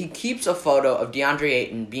 he keeps a photo of DeAndre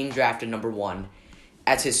Ayton being drafted number 1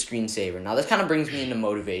 as his screensaver. Now, this kind of brings me into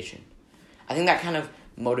motivation. I think that kind of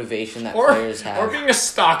motivation that players have. Or being a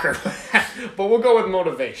stalker. But we'll go with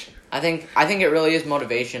motivation. I think it really is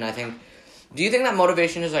motivation. Do you think that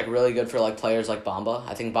motivation is like really good for like players like Bamba?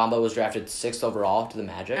 I think Bamba was drafted 6th overall to the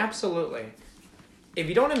Magic. Absolutely. If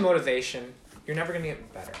you don't have motivation, you're never going to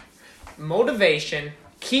get better. Motivation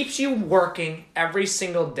keeps you working every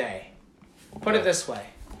single day. Put it this way.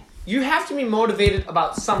 You have to be motivated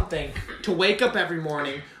about something to wake up every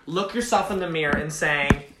morning, look yourself in the mirror and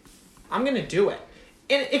saying, I'm going to do it.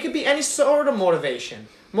 And it could be any sort of motivation.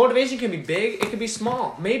 Motivation can be big, it could be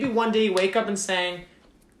small. Maybe one day you wake up and saying,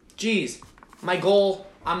 geez, my goal,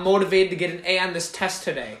 I'm motivated to get an A on this test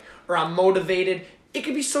today. Or I'm motivated. It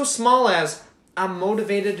could be so small as, I'm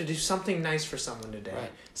motivated to do something nice for someone today.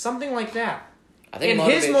 Right. Something like that. I think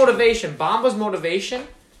his motivation, Bamba's motivation,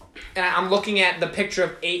 and I'm looking at the picture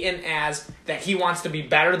of Ayton as that he wants to be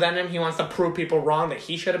better than him. He wants to prove people wrong, that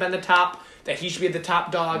he should have been the top, that he should be the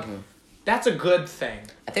top dog. Mm-hmm. That's a good thing.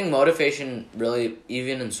 I think motivation really,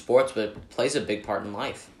 even in sports, but plays a big part in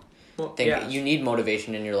life. Well, I think you need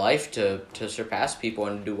motivation in your life to surpass people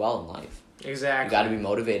and do well in life. Exactly. You got to be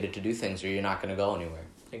motivated to do things or you're not going to go anywhere.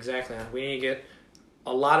 Exactly. We need to get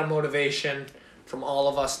a lot of motivation from all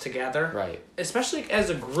of us together. Right. Especially as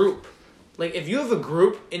a group. Like, if you have a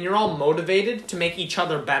group and you're all motivated to make each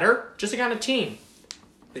other better, just like on a team,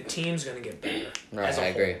 the team's going to get better. Right, as a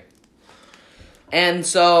I whole. agree. And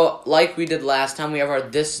so, like we did last time, we have our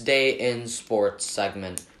This Day in Sports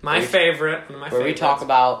segment. My favorite. One of my Where we favorites. talk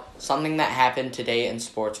about something that happened today in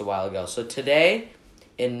sports a while ago. So today,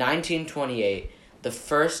 in 1928, the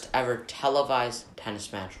first ever televised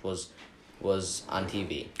tennis match was on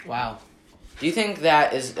TV. Wow. Do you think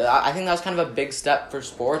that is... I think that was kind of a big step for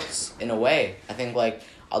sports, in a way. I think, like,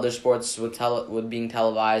 other sports with being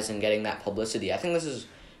televised and getting that publicity. I think this is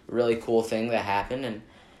a really cool thing that happened, and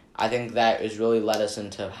I think that has really led us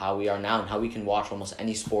into how we are now and how we can watch almost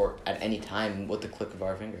any sport at any time with the click of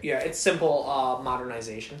our finger. Yeah, it's simple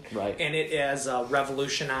modernization. Right. And it has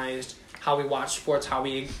revolutionized how we watch sports, how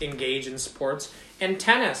we engage in sports. And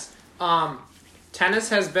tennis. Tennis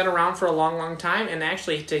has been around for a long, long time. And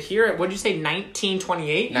actually, to hear it, what did you say,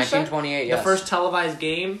 1928? 1928, yes. The first televised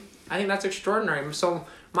game. I think that's extraordinary. So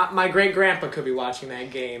my great-grandpa could be watching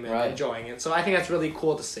that game and Right. enjoying it. So I think that's really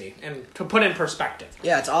cool to see and to put in perspective.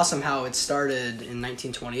 Yeah, it's awesome how it started in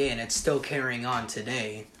 1928 and it's still carrying on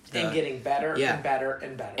today. And getting better Yeah. and better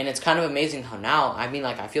and better. And it's kind of amazing how now, I mean,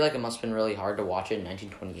 like, I feel like it must have been really hard to watch it in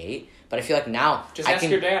 1928, but I feel like now... Just I ask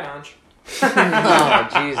can... your dad, Anj. Oh,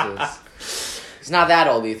 Jesus. He's not that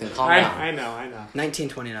old, Ethan. Calm down. I know.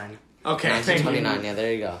 1929. Okay, thank you. 1929, yeah,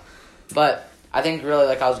 there you go. But I think really,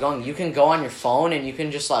 like I was going, you can go on your phone and you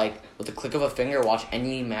can just, like, with the click of a finger, watch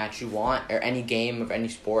any match you want or any game of any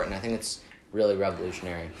sport, and I think it's really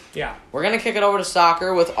revolutionary. Yeah. We're going to kick it over to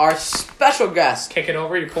soccer with our special guest, Kick it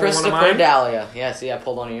over. You pull one of Christopher mine. Dahlia. Yeah, see, I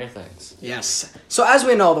pulled one of your things. Yes. So as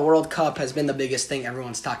we know, the World Cup has been the biggest thing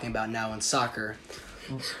everyone's talking about now in soccer.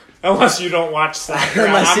 Unless you don't watch soccer.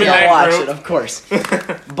 Unless I'm you in don't that watch group. it, of course.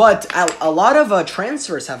 But a lot of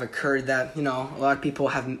transfers have occurred that, a lot of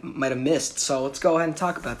people might have missed. So let's go ahead and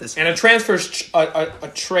talk about this. And a transfer's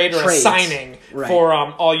a trade or a Trades. signing Right. for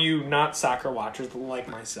all you not soccer watchers like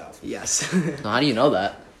myself. Yes. Now, how do you know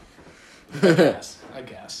that? I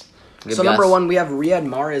guess. Good So guess. number one, we have Riyad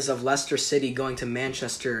Mahrez of Leicester City going to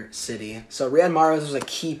Manchester City. So Riyad Mahrez was a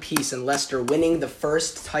key piece in Leicester winning the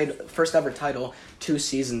first ever title 2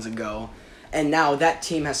 seasons ago. And now that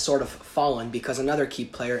team has sort of fallen because another key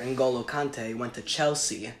player, N'Golo Kante, went to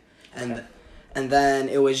Chelsea. And then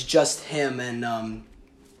it was just him and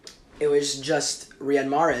it was just Riyad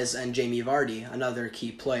Mahrez and Jamie Vardy, another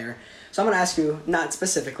key player. So I'm going to ask you, not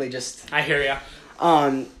specifically, just I hear ya.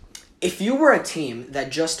 if you were a team that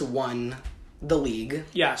just won the league,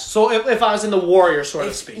 Yes. So if I was in the Warriors, so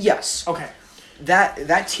to speak. yes, Okay.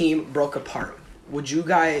 that team broke apart. Would you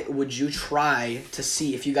try to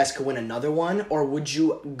see if you guys could win another one, or would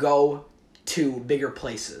you go to bigger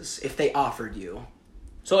places if they offered you?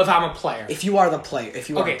 So if I'm a player. If you are the player,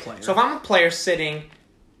 Okay, so if I'm a player sitting,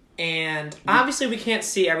 and obviously we can't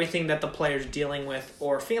see everything that the player's dealing with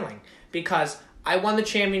or feeling, because I won the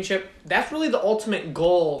championship. That's really the ultimate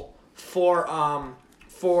goal for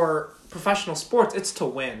professional sports. It's to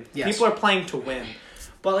win. Yes. People are playing to win.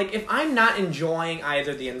 But like, if I'm not enjoying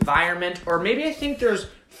either the environment, or maybe I think there's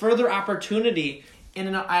further opportunity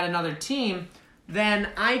at another team, then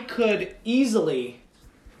I could easily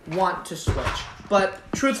want to switch. But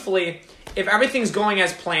truthfully, if everything's going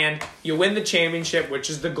as planned, you win the championship, which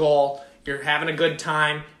is the goal, you're having a good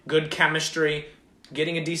time, good chemistry,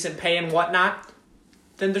 getting a decent pay and whatnot,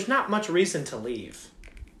 then there's not much reason to leave.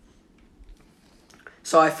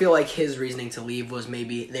 So I feel like his reasoning to leave was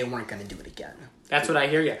maybe they weren't going to do it again. That's what I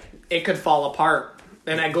hear you. It could fall apart.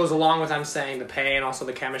 And that goes along with, I'm saying, the pay and also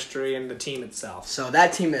the chemistry and the team itself. So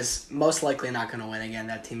that team is most likely not going to win again.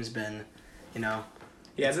 That team's been, Yeah,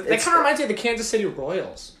 that It's- kind of reminds me of the Kansas City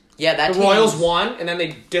Royals. Yeah, that The team- Royals won, and then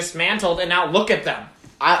they dismantled, and now look at them.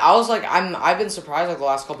 I was like, I've been surprised like the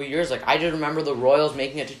last couple of years. Like, I just remember the Royals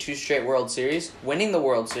making it to 2 straight World Series, winning the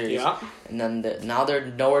World Series. Yeah. And then now they're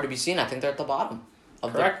nowhere to be seen. I think they're at the bottom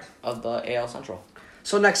of Correct. the AL Central.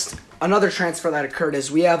 So next, another transfer that occurred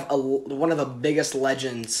is we have one of the biggest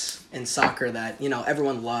legends in soccer that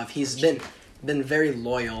everyone loves. He's been very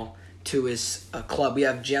loyal to his club. We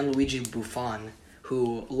have Gianluigi Buffon,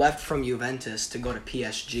 who left from Juventus to go to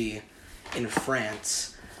PSG in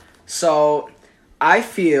France. So I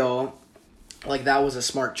feel like that was a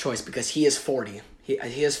smart choice because he is 40. He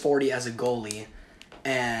is 40 as a goalie,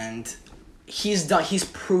 and he's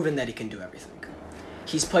proven that he can do everything.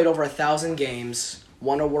 He's played over 1,000 games,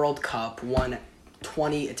 won a World Cup, won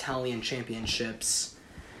 20 Italian championships,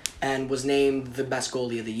 and was named the best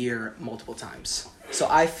goalie of the year multiple times. So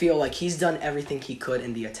I feel like he's done everything he could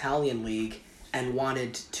in the Italian league and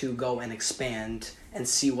wanted to go and expand and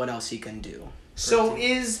see what else he can do. So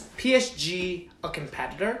is PSG a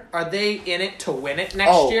competitor? Are they in it to win it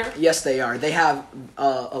next year? Yes, they are. They have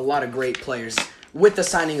a lot of great players. With the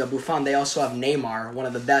signing of Buffon, they also have Neymar, one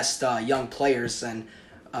of the best young players, and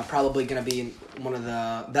probably going to be one of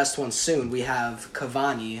the best ones soon. We have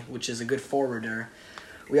Cavani, which is a good forwarder.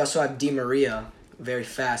 We also have Di Maria, very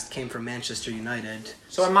fast, came from Manchester United.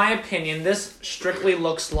 So in my opinion, this strictly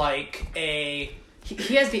looks like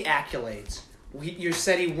he has the accolades. You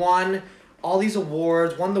said he won all these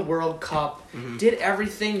awards, won the World Cup, did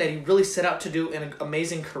everything that he really set out to do in an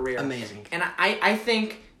amazing career. Amazing. And I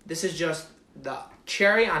think this is just the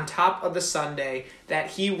cherry on top of the sundae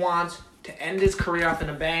that he wants to end his career off in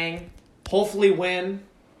a bang, hopefully win,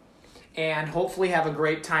 and hopefully have a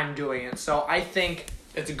great time doing it. So I think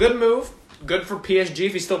it's a good move, good for PSG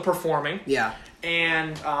if he's still performing. Yeah.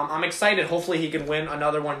 And I'm excited. Hopefully he can win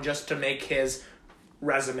another one just to make his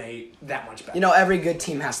resume that much better. You know, every good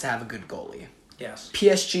team has to have a good goalie. Yes.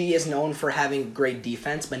 PSG is known for having great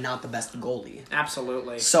defense, but not the best goalie.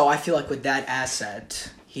 Absolutely. So I feel like with that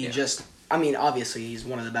asset, obviously he's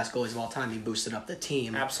one of the best goalies of all time. He boosted up the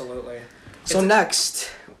team. Absolutely. So next,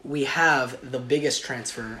 we have the biggest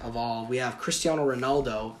transfer of all. We have Cristiano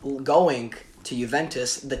Ronaldo going to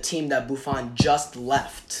Juventus, the team that Buffon just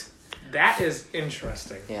left. That is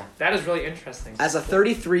interesting. Yeah. That is really interesting. As a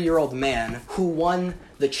 33-year-old man who won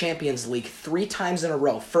the Champions League 3 times in a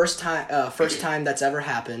row, first time that's ever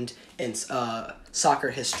happened in soccer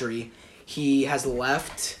history, he has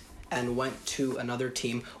left and went to another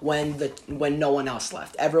team when no one else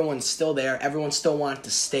left. Everyone's still there. Everyone still wanted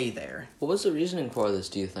to stay there. What was the reasoning for this,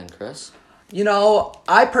 do you think, Chris? You know,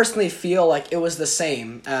 I personally feel like it was the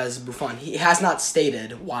same as Buffon. He has not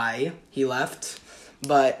stated why he left,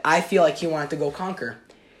 but I feel like he wanted to go conquer.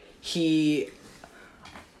 Real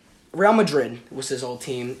Madrid was his old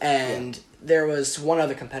team, and there was one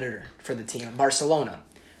other competitor for the team, Barcelona.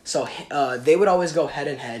 So they would always go head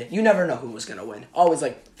and head. You never know who was going to win. Always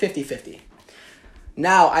like 50-50.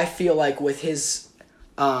 Now I feel like with his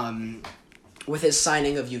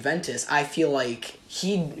signing of Juventus, I feel like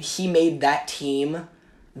he made that team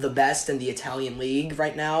the best in the Italian league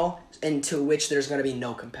right now, and to which there's going to be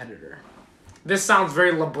no competitor. This sounds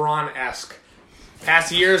very LeBron-esque.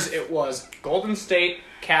 Past years, it was Golden State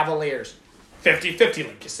Cavaliers. 50-50,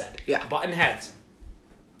 like you said. Yeah. Button heads.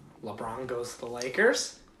 LeBron goes to the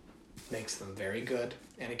Lakers. Makes them very good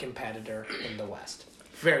and a competitor in the West.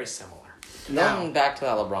 Very similar. Going back to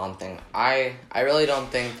that LeBron thing, I really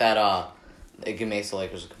don't think that it makes the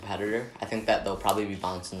Lakers a competitor. I think that they'll probably be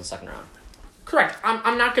bounced in the second round. Correct.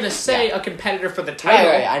 I'm not going to say a competitor for the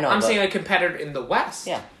title. Right, I know. I'm saying a competitor in the West.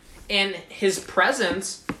 Yeah. And his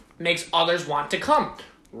presence makes others want to come.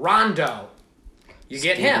 Rondo. You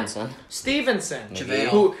get Stevenson. him. Stevenson. JaVale.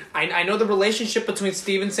 Who I know the relationship between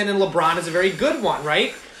Stevenson and LeBron is a very good one,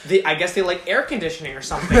 right? I guess they like air conditioning or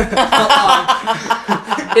something.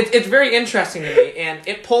 It's very interesting to me, and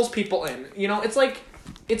it pulls people in. You know, it's like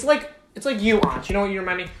you, Aunt. You know what you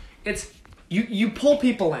remind me? It's you pull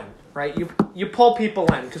people in, right? You pull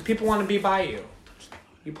people in because people want to be by you.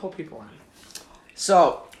 You pull people in.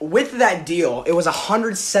 So, with that deal, it was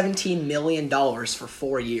 $117 million for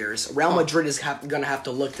 4 years. Real Madrid is going to have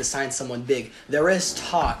to look to sign someone big. There is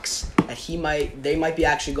talks that they might be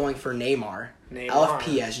actually going for Neymar. Out of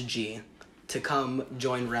PSG to come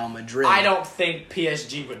join Real Madrid. I don't think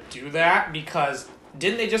PSG would do that because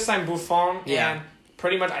didn't they just sign Buffon? Yeah. And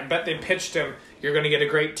pretty much, I bet they pitched him, you're going to get a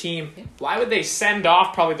great team. Why would they send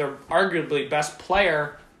off probably their arguably best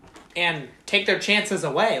player and take their chances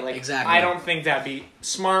away? Like, exactly. I don't think that'd be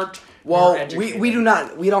smart. Well, we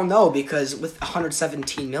don't know because with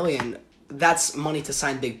 $117 million, that's money to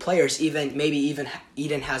sign big players. Maybe even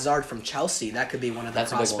Eden Hazard from Chelsea. That could be one of the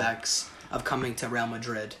prospects of coming to Real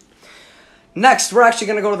Madrid. Next, we're actually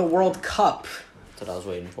going to go to the World Cup. That's what I was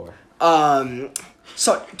waiting for.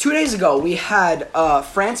 So 2 days ago, we had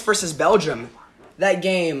France versus Belgium. That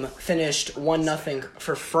game finished 1-0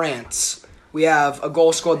 for France. We have a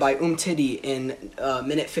goal scored by Umtiti in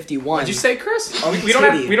minute 51. What'd you say, Chris?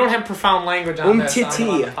 Umtiti. We don't have profound language on this.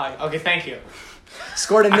 Umtiti. Okay, thank you.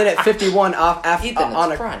 Scored in minute 51 off Ethan,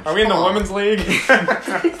 on it's a French. Are we in the Come on. women's league?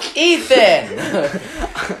 Ethan!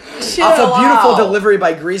 Chill off a beautiful out. delivery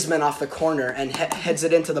by Griezmann off the corner and heads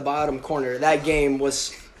it into the bottom corner. That game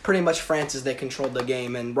was pretty much France's. They controlled the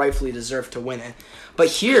game and rightfully deserved to win it. But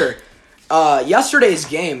here, yesterday's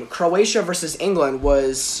game, Croatia versus England,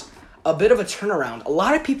 was a bit of a turnaround. A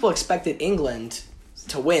lot of people expected England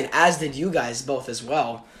to win, as did you guys both as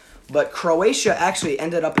well. But Croatia actually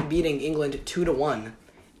ended up beating England 2-1.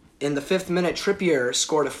 In the 5th minute, Trippier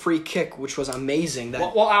scored a free kick, which was amazing.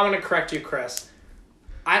 Well, I want to correct you, Chris.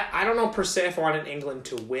 I don't know per se if I wanted England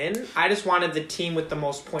to win. I just wanted the team with the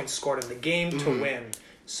most points scored in the game to win.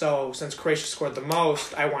 So since Croatia scored the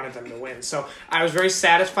most, I wanted them to win. So I was very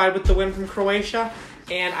satisfied with the win from Croatia,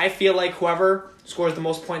 and I feel like whoever scores the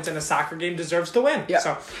most points in a soccer game deserves to win. Yeah.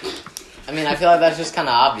 So I mean, I feel like that's just kind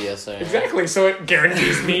of obvious. Or, exactly. So it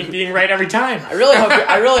guarantees me being right every time. I really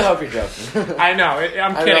hope you're joking. I know.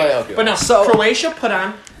 I'm kidding. really hope you but no, are. So- Croatia put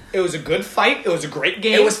on. It was a good fight. It was a great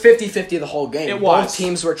game. It was 50-50 the whole game. It Both was.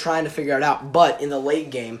 teams were trying to figure it out. But in the late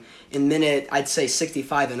game, in minute, I'd say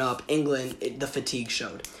 65 and up, England, the fatigue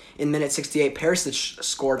showed. In minute 68, Perisic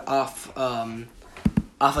scored off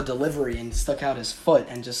a delivery and stuck out his foot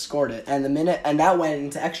and just scored it. And that went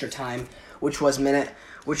into extra time, which was minute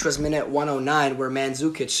 109, where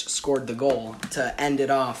Mandzukic scored the goal to end it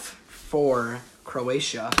off for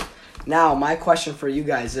Croatia. Now, my question for you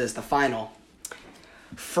guys is the final.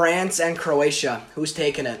 France and Croatia. Who's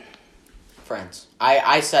taking it? France.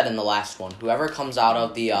 I said in the last one, whoever comes out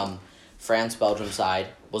of the France-Belgium side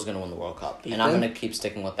was going to win the World Cup. And I'm Ethan? going to keep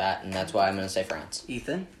sticking with that, and that's why I'm going to say France.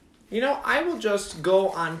 Ethan? You know, I will just go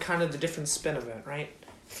on kind of the different spin of it, right?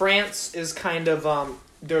 France is kind of,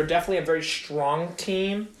 they're definitely a very strong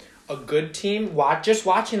team, a good team. Just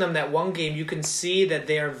watching them that one game, you can see that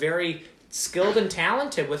they are very skilled and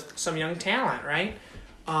talented with some young talent, right?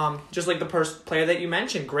 Just like the player that you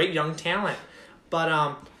mentioned, great young talent. But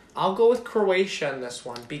I'll go with Croatia in this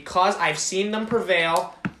one because I've seen them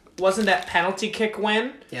prevail. Wasn't that penalty kick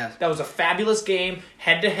win? Yeah. That was a fabulous game,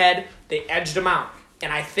 head-to-head. They edged them out.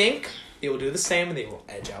 And I think they will do the same and they will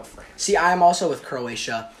edge out France. See, I'm also with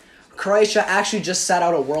Croatia. Croatia actually just set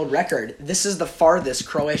out a world record. This is the farthest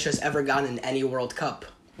Croatia's ever gotten in any World Cup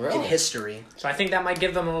in Really? history. So I think that might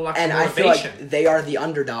give them a little extra And I feel motivation. like they are the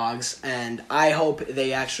underdogs, and I hope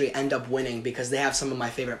they actually end up winning because they have some of my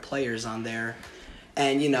favorite players on there.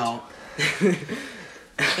 And, you know...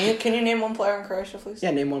 Can you name one player in Croatia, please?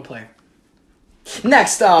 yeah, name one player.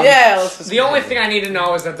 Next, Yeah, let's just The only thing I need to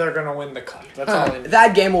know is that they're going to win the cup. That's all I need.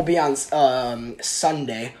 that game will be on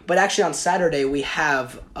Sunday, but actually on Saturday we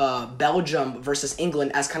have Belgium versus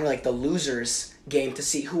England as kind of like the losers game to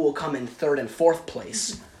see who will come in third and fourth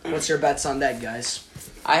place. What's your bets on that, guys?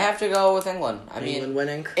 I have to go with England. England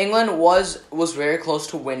winning? England was very close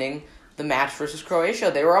to winning the match versus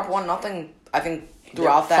Croatia. They were up 1-0, I think,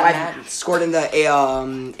 throughout that match. Scored in the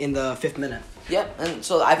 5th minute. Yep, and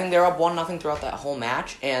so I think they're up 1-0 throughout that whole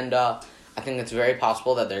match, and I think it's very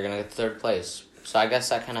possible that they're going to get third place. So I guess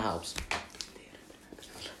that kind of helps.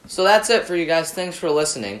 So that's it for you guys. Thanks for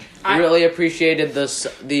listening. We really appreciated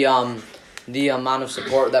the amount of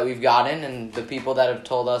support that we've gotten and the people that have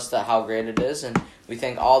told us that how great it is, and we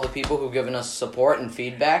thank all the people who've given us support and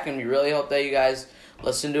feedback, and we really hope that you guys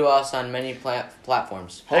listen to us on many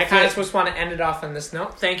platforms. I kind of just want to end it off on this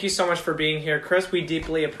note. Thank you so much for being here, Chris. We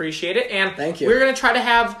deeply appreciate it. And Thank you. We're going to try to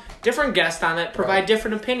have different guests on that provide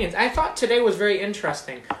different opinions. I thought today was very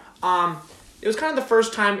interesting. It was kind of the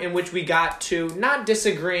first time in which we got to not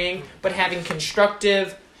disagreeing, but having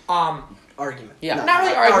constructive Argument. Yeah. No, not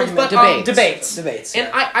really arguments, but debates. debates. Yeah.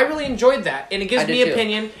 And I really enjoyed that. And it gives I did me too.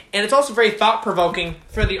 opinion. And it's also very thought-provoking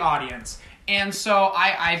for the audience. And so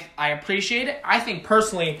I appreciate it. I think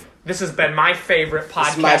personally, this has been my favorite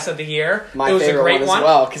podcast of the year. My it was favorite a great one as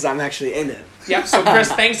well because I'm actually in it. Yep. So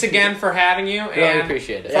Chris, thanks again for having you. Really and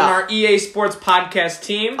appreciate it. From our EA Sports podcast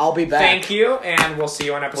team, I'll be back. Thank you, and we'll see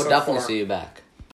you on episode We'll definitely 4. see you back.